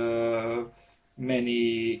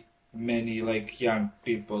many like young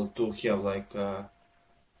people to have like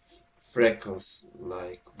freckles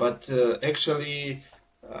like, but actually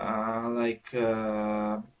like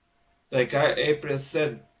April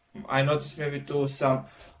said, I noticed maybe to some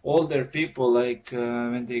older people like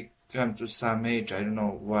when they come to some age, I don't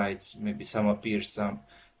know why it's maybe some appear some.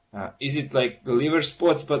 Is it like the liver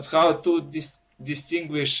spots? But how to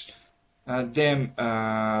distinguish them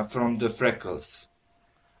from the freckles?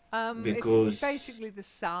 It's Because basically the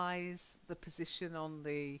size, the position on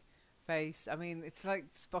the face. I mean, it's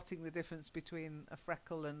like spotting the difference between a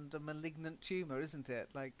freckle and a malignant tumour, isn't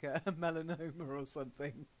it? Like a melanoma or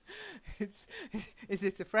something. It's is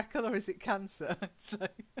it a freckle or is it cancer? It's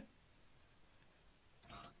like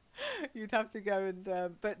you'd have to go and.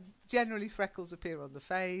 But generally, freckles appear on the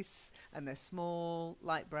face, and they're small,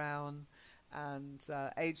 light brown. And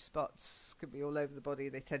age spots can be all over the body.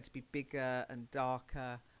 They tend to be bigger and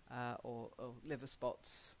darker, or liver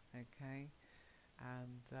spots. Okay,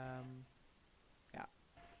 and yeah.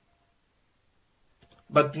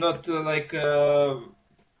 but not like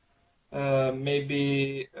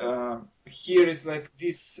maybe here is like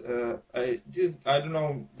this. I don't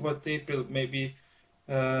know what April maybe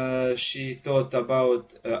she thought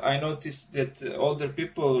about. I noticed that older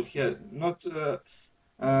people here not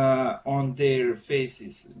on their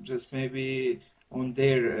faces, just maybe on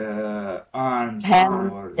their arms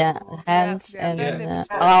or hands Yeah, they're yeah, liver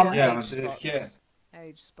spots. arms. Yeah, yeah, age yeah. spots,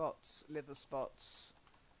 age spots, liver spots.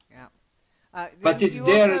 Yeah. But Then you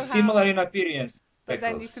they are also similar in have, appearance. but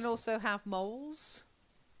then you can Freckles. also have moles.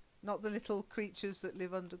 Not the little creatures that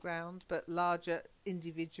live underground, but larger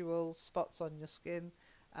individual spots on your skin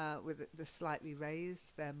with the slightly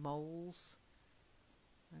raised. They're moles.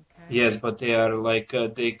 Okay. Yes, but they are like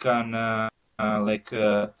they can like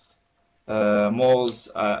moles.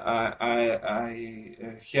 I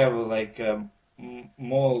have like a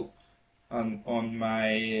mole on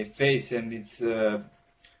my face, and it's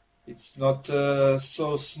not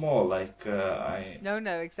so small. Like I, No,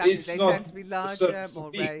 exactly. it's They not tend to be so, larger, so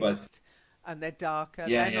more big, but raised, and they're darker.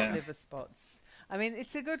 yeah, They're not yeah, liver spots. I mean,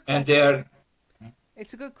 it's a good and they question. are.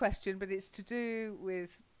 It's a good question, but it's to do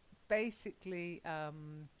with basically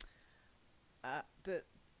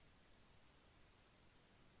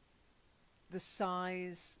the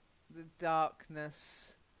size, the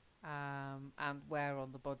darkness, and where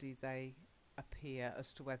on the body they appear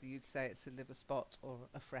as to whether you'd say it's a liver spot or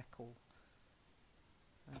a freckle.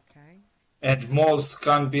 Okay. And moles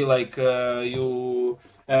can't be like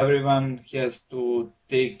everyone has to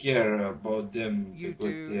take care about them You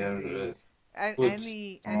because do they are indeed. good. Oh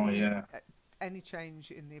Any yeah, any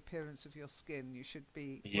change in the appearance of your skin, you should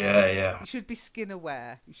be yeah, yeah. you should be skin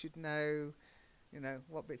aware. You should know,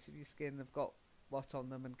 what bits of your skin have got what on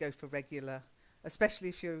them, and go for regular, especially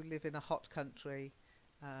if you live in a hot country,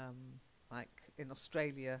 like in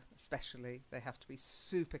Australia especially. They have to be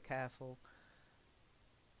super careful.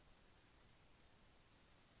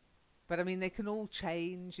 But I mean, they can all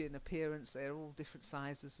change in appearance. They're all different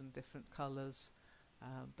sizes and different colours.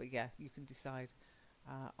 But yeah, you can decide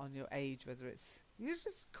on your age whether it's... You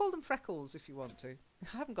just call them freckles if you want to.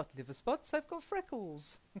 I haven't got liver spots, I've got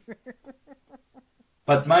freckles.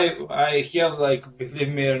 But I have like, believe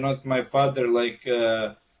me or not, my father like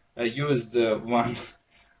used one.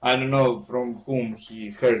 I don't know from whom he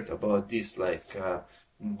heard about this, like,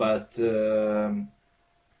 but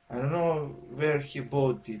I don't know where he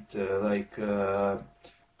bought it, like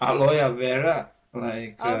aloe vera,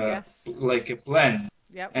 Oh, yes. like a plant,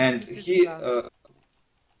 Yeah, with and citizen he plant.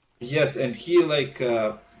 yes, and he like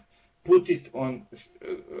put it on.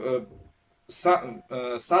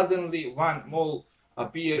 Suddenly, one mole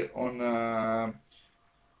appeared on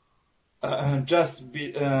just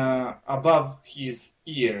above his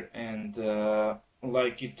ear, and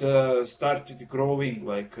like it started growing,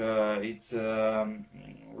 like it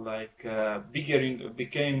like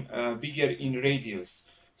became bigger in radius.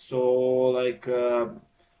 So like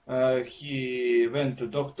he went to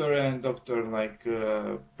doctor, and doctor like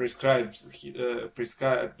prescribed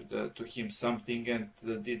to him something, and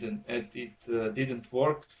didn't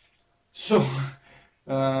work. So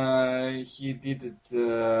he did it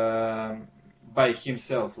by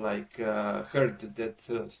himself, like heard that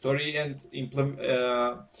story and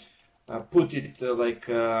put it like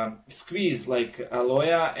squeeze like aloe,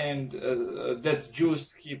 and that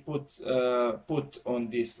juice he put on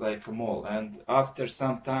this like mole, and after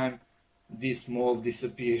some time this mole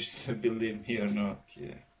disappeared. Believe me or not,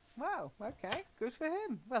 yeah. Wow, okay, good for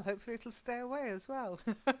him. Well, hopefully it'll stay away as well.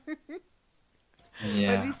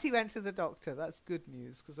 At Yeah, least he went to the doctor. That's good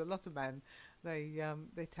news, because a lot of men, they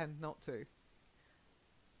tend not to.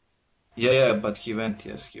 yeah, but he went,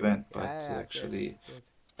 yes, he went, but Yeah, good, actually. good.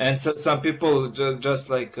 And so some people just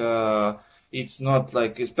like it's not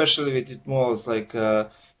like, especially with it moles, like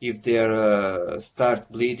if they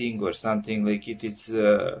start bleeding or something like it's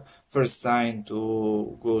first sign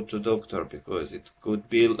to go to doctor, because it could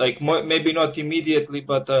be like maybe not immediately,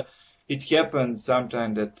 but it happens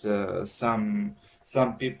sometimes that some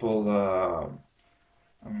people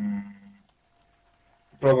um,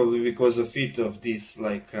 probably because of it of this,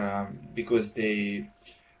 like because they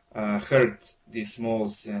hurt these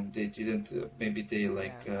moles, and they didn't maybe they Yeah.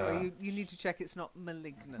 like Well, you need to check it's not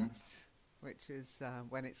malignant, which is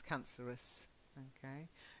when it's cancerous. Okay.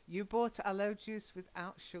 You bought aloe juice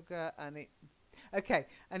without sugar, and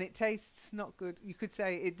it tastes not good. You could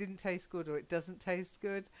say it didn't taste good, or it doesn't taste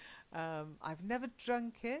good. I've never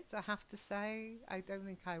drunk it, I have to say. I don't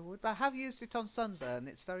think I would, but I have used it on sunburn.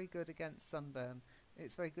 It's very good against sunburn.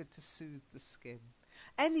 It's very good to soothe the skin.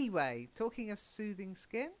 Anyway, talking of soothing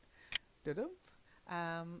skin, da-dum,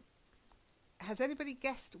 um, has anybody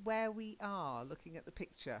guessed where we are looking at the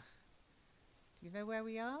picture? Do you know where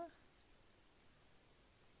we are?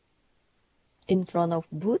 In front of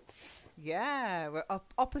Boots. Yeah, we're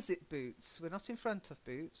opposite Boots. We're not in front of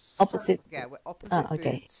Boots. Opposite. Yeah, we're opposite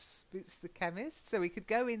Okay. Boots. Boots the chemist. So we could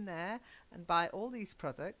go in there and buy all these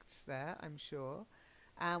products there, I'm sure.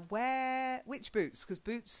 Which Boots? Because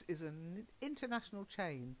Boots is an international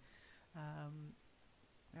chain.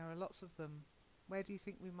 There are lots of them. Where do you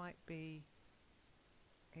think we might be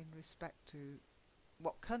in respect to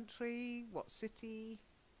what country, what city?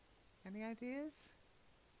 Any ideas?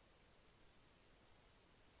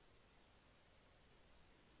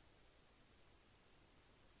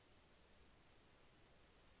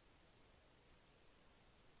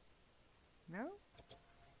 No?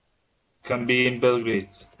 can be in Belgrade.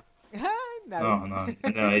 No.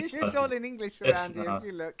 No, it's It's not. all in English It's around here, not. if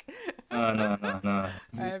you look. No.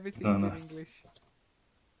 Everything's No. in English.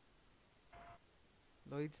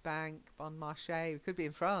 Lloyd's Bank, Bon Marché. We could be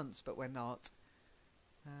in France, but we're not.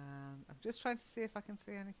 I'm just trying to see if I can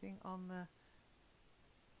see anything on the...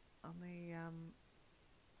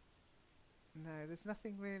 No, there's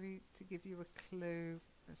nothing really to give you a clue.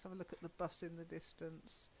 Let's have a look at the bus in the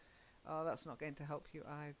distance. Oh, that's not going to help you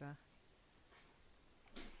either.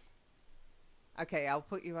 Okay, I'll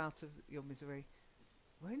put you out of your misery.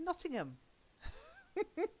 We're in Nottingham.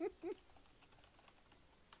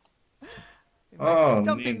 In my Oh,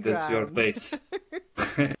 stomping Neil, that's your ground. base.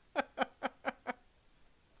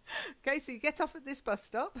 Okay, so you get off at this bus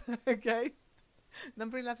stop, okay?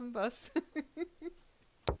 Number 11 bus.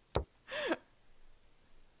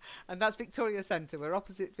 And that's Victoria Centre. We're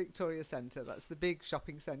opposite Victoria Centre. That's the big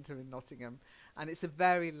shopping centre in Nottingham. And it's a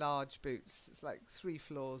very large Boots. It's like 3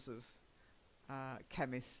 floors of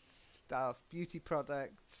chemist stuff, beauty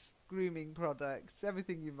products, grooming products,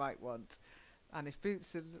 everything you might want. And if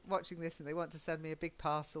Boots are watching this and they want to send me a big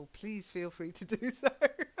parcel, please feel free to do so.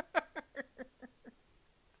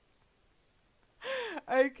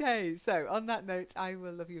 Okay, so on that note, I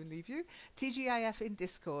will love you and leave you. TGIF in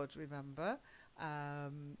Discord, remember,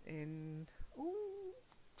 in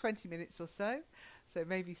 20 minutes or so. So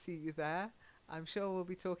maybe see you there. I'm sure we'll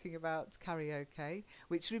be talking about karaoke,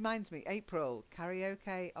 which reminds me, April,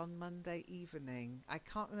 karaoke on Monday evening. I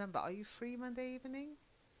can't remember. Are you free Monday evening?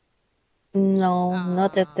 No,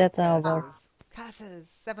 not at that hour. Cassers,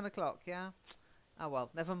 7 o'clock, yeah? Oh, well,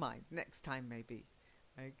 never mind. Next time, maybe.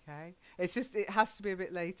 Okay. It's just, it has to be a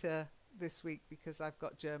bit later this week because I've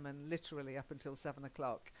got German literally up until 7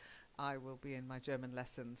 o'clock. I will be in my German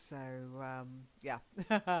lesson. So, yeah,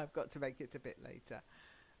 I've got to make it a bit later.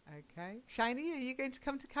 Okay. Shiny, are you going to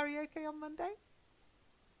come to karaoke on Monday?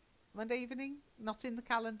 Monday evening? Not in the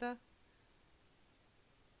calendar?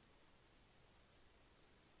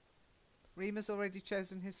 Rima's already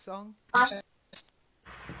chosen his song.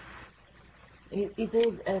 Is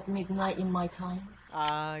it at midnight in my time?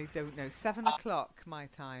 I don't know. 7 o'clock my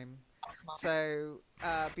time. So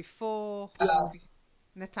before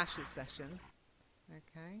Natasha's session.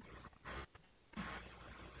 Okay.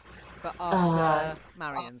 But after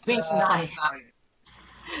Marian's session. Midnight.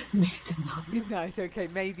 Midnight. Midnight, okay,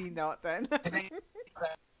 maybe not then.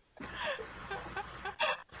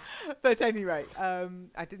 But anyway,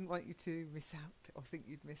 I didn't want you to miss out or think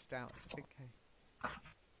you'd missed out. Okay.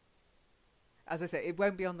 As I say, it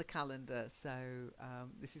won't be on the calendar, so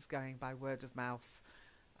this is going by word of mouth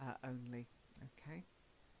only. Okay.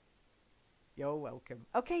 You're welcome.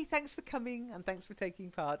 Okay, thanks for coming and thanks for taking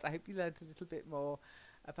part. I hope you learned a little bit more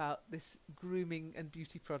about this grooming and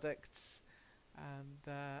beauty products. And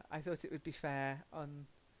I thought it would be fair on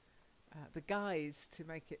the guys to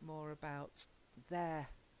make it more about their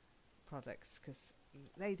products, because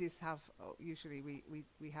ladies have, usually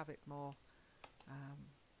we have it more,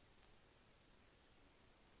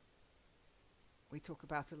 we talk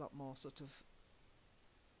about a lot more sort of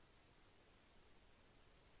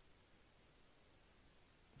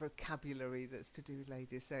vocabulary that's to do with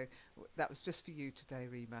ladies. So that was just for you today,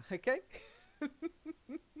 Rima. Okay.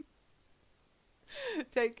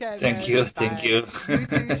 Take care. Thank you. Thank you. You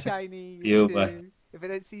too, Shiny. You too. bye. If I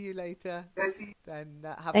don't see you later, then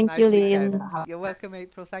have Thank a you, nice weekend. Lynn. You're welcome,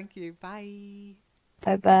 April. Thank you. Bye.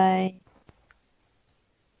 Bye-bye.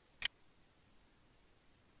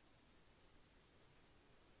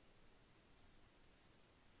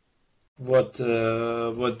 What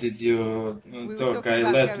did you We were talk? talking I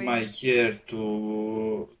about let going- my hair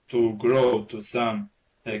to grow to some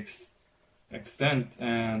extent,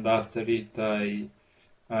 and after it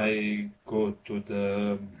I go to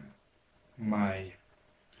the my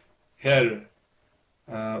hair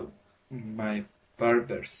my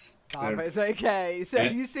barbers. Barbara's okay. So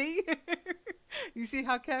Yeah. you see, you see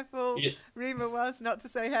how careful Yes. Rima was not to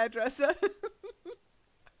say hairdresser.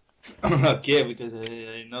 Okay, because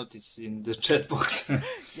I noticed in the chat box.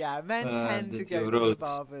 Yeah, men tend to that go you to the wrote.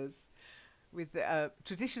 barbers. With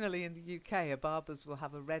traditionally in the UK, a barbers will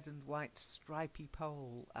have a red and white stripy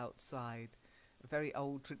pole outside. A very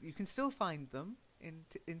old. You can still find them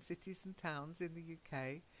in cities and towns in the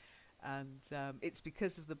UK, and it's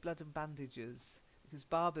because of the blood and bandages. Because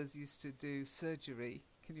barbers used to do surgery.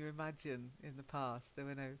 Can you imagine? In the past, there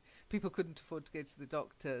were no people couldn't afford to go to the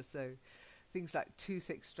doctor, so things like tooth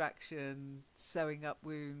extraction, sewing up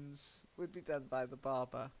wounds would be done by the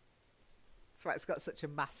barber. That's why it's got such a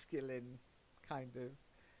masculine kind of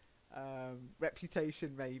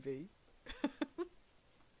reputation, maybe.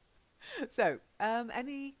 So,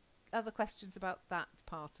 any other questions about that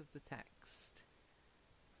part of the text?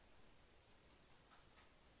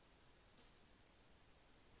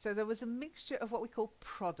 So there was a mixture of what we call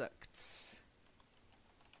products.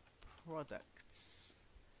 Products.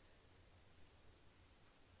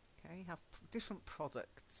 Okay, you have different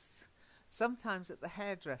products. Sometimes at the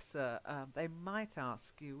hairdresser, they might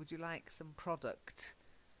ask you, would you like some product?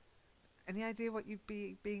 Any idea what you'd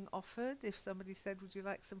be being offered if somebody said, would you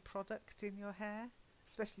like some product in your hair?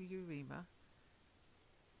 Especially you, Rima.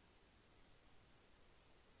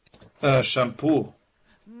 Shampoo.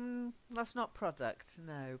 That's not product,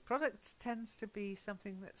 no. Product tends to be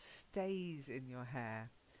something that stays in your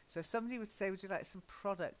hair. So if somebody would say, would you like some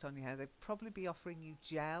product on your hair? They'd probably be offering you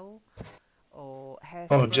gel or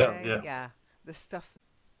Oh, gel, hairspray. yeah. Yeah, the stuff.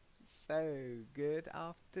 So, good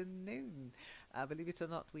afternoon. Believe it or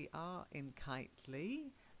not, we are in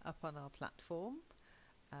Kitely up on our platform.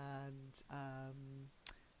 And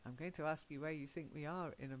I'm going to ask you where you think we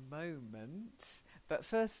are in a moment. But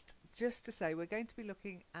first, just to say, we're going to be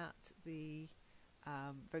looking at the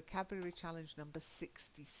vocabulary challenge number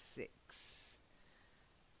 66.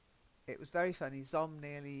 It was very funny. Zom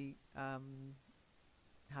nearly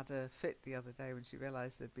had a fit the other day when she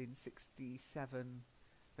realised there'd been 67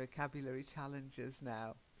 vocabulary challenges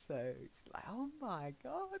now. So she's like, oh my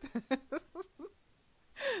God.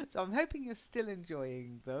 So I'm hoping you're still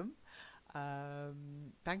enjoying them.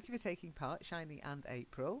 Thank you for taking part, Shiny and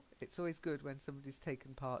April. It's always good when somebody's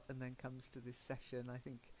taken part and then comes to this session. I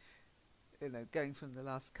think, going from the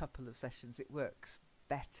last couple of sessions, it works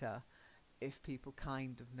better if people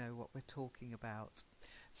kind of know what we're talking about.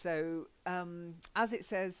 So, as it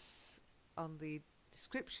says on the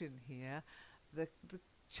description here, the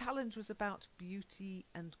challenge was about beauty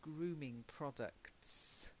and grooming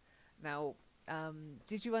products. Now,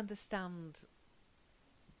 did you understand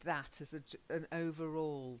that as an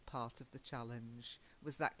overall part of the challenge?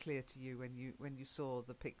 Was that clear to you when you saw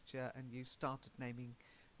the picture and you started naming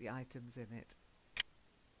the items in it?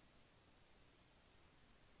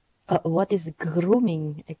 What is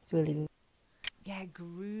grooming actually? Yeah,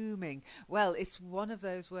 grooming. Well, it's one of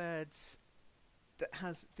those words that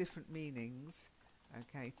has different meanings.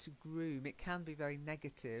 Okay, to groom, it can be very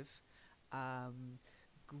negative.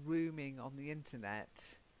 Grooming on the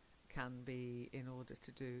internet can be in order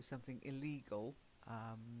to do something illegal.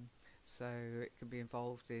 So it can be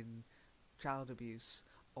involved in child abuse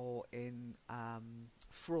or in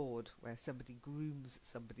fraud, where somebody grooms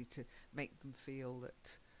somebody to make them feel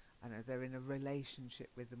that they're in a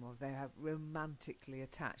relationship with them, or they have romantically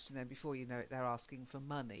attached, and then before you know it, they're asking for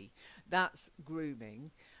money. That's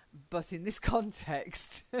grooming. But in this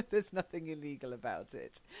context, there's nothing illegal about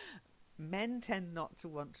it. Men tend not to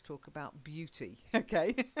want to talk about beauty,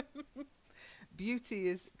 okay? Beauty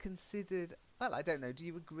is considered, well, I don't know, do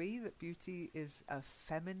you agree that beauty is a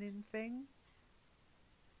feminine thing?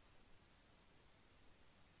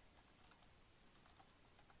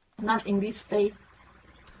 Not in this state.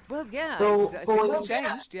 Well, yeah, So things boys,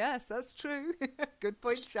 changed. Yes, that's true. Good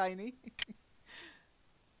point, Shiny.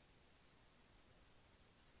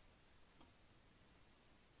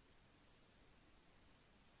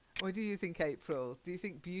 What do you think, April? Do you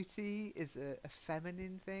think beauty is a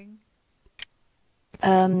feminine thing?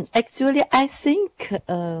 Actually, I think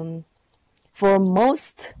for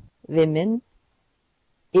most women,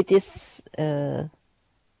 it is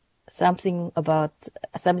something for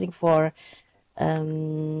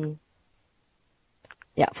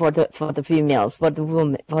for the females, for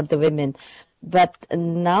the women. But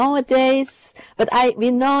nowadays,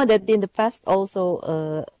 we know that in the past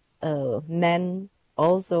also men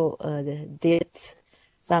also did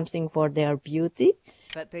something for their beauty.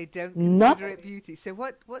 But they don't Not consider it beauty. So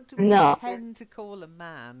what do we no. tend to call a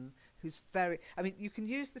man who's very... I mean, you can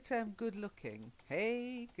use the term good looking.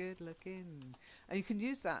 Hey, good looking. And you can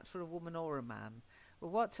use that for a woman or a man.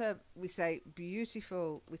 Well, what term we say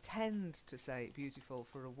beautiful, we tend to say beautiful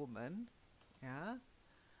for a woman. Yeah.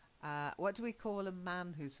 What do we call a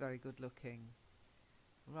man who's very good looking?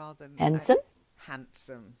 Rather than... Handsome?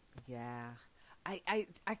 Handsome, yeah.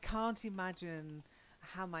 I can't imagine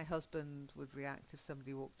how my husband would react if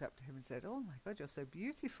somebody walked up to him and said, oh my God, you're so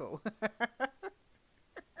beautiful.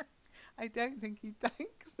 I don't think he'd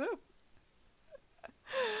thank them.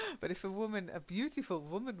 But if a beautiful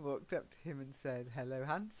woman walked up to him and said, hello,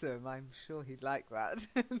 handsome, I'm sure he'd like that.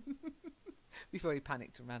 Before he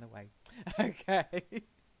panicked and ran away. Okay.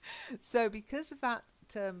 So because of that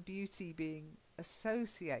term beauty being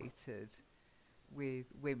associated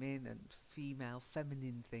with women and female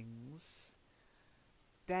feminine things,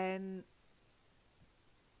 then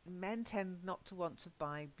men tend not to want to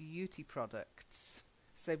buy beauty products.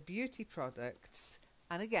 So beauty products,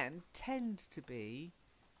 and again, tend to be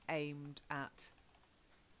aimed at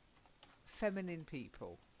feminine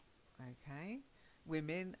people, okay?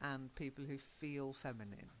 Women and people who feel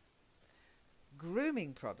feminine.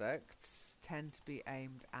 Grooming products tend to be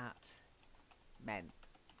aimed at men.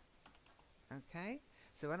 Okay?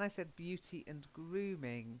 So when I said beauty and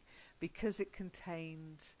grooming, because it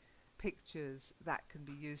contained pictures that can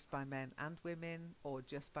be used by men and women, or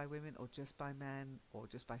just by women, or just by men, or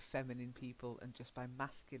just by feminine people, and just by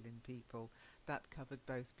masculine people. That covered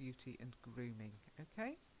both beauty and grooming.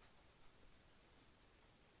 Okay?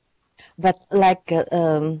 But like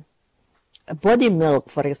body milk,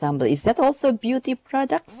 for example, is that also a beauty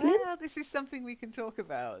product, Lynn? Well, this is something we can talk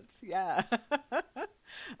about. Yeah.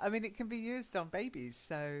 I mean, it can be used on babies,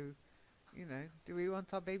 so, you know, do we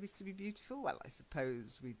want our babies to be beautiful? Well, I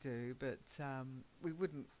suppose we do, but we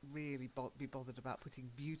wouldn't really be bothered about putting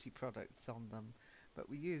beauty products on them. But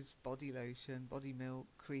we use body lotion, body milk,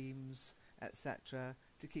 creams, etc.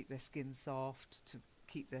 to keep their skin soft, to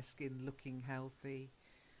keep their skin looking healthy.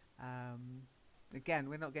 Again,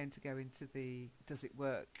 we're not going to go into the does it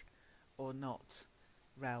work or not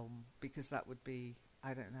realm, because that would be,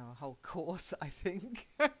 I don't know, a whole course, I think.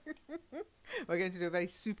 We're going to do a very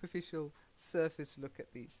superficial surface look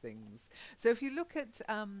at these things. So if you look at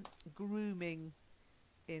grooming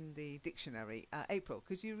in the dictionary, April,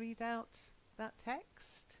 could you read out that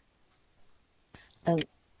text?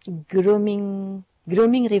 Grooming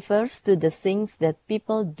refers to the things that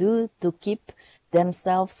people do to keep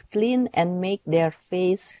themselves clean and make their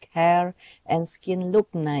face, hair, and skin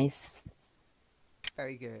look nice.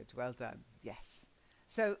 Very good. Well done. Yes.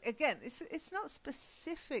 So again, it's not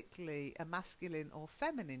specifically a masculine or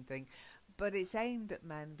feminine thing, but it's aimed at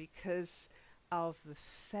men because of the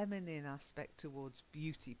feminine aspect towards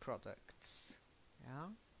beauty products. Yeah.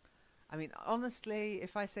 I mean, honestly,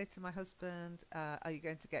 if I say to my husband, are you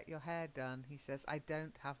going to get your hair done? He says, I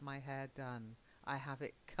don't have my hair done. I have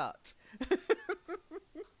it cut.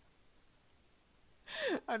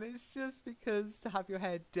 And it's just because to have your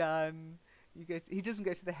hair done, he doesn't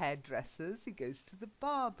go to the hairdressers, he goes to the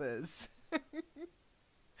barbers.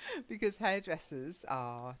 Because hairdressers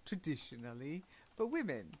are traditionally for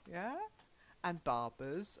women, yeah? And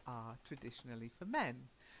barbers are traditionally for men.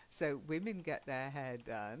 So women get their hair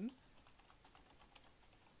done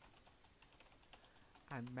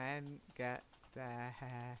and men get their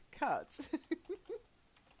hair cut.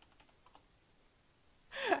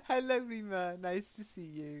 Hello, Rima. Nice to see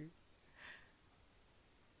you.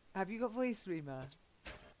 Have you got voice, Rima?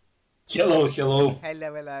 Hello, hello.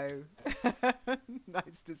 Hello, hello.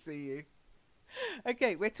 Nice to see you.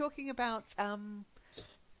 Okay, we're talking about...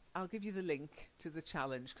 I'll give you the link to the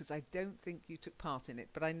challenge because I don't think you took part in it,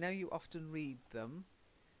 but I know you often read them.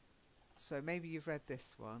 So maybe you've read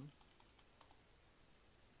this one.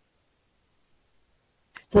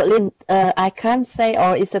 So, Lynn, I can't say,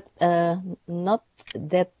 or is it not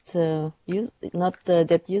that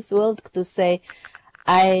that usual to say,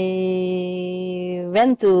 I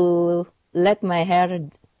went to let my hair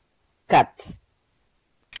cut.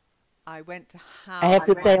 I went to I have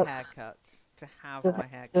to have say my hair cut. To have my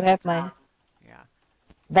hair cut. to have my. Yeah.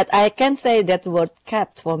 But I can say that word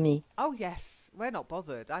cut for me. Oh, yes. We're not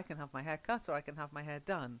bothered. I can have my hair cut or I can have my hair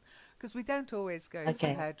done. Because we don't always go to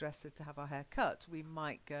the hairdresser to have our hair cut. We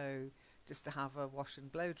might go just to have a wash and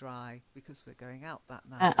blow dry because we're going out that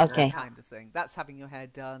night. That kind of thing. That's having your hair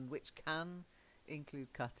done, which can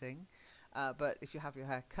include cutting. But if you have your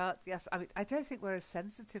hair cut, yes. I mean, I don't think we're as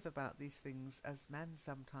sensitive about these things as men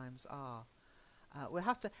sometimes are. We'll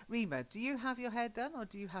have to... Rima, do you have your hair done or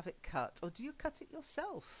do you have it cut? Or do you cut it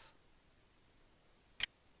yourself?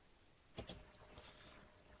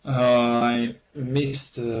 I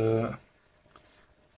missed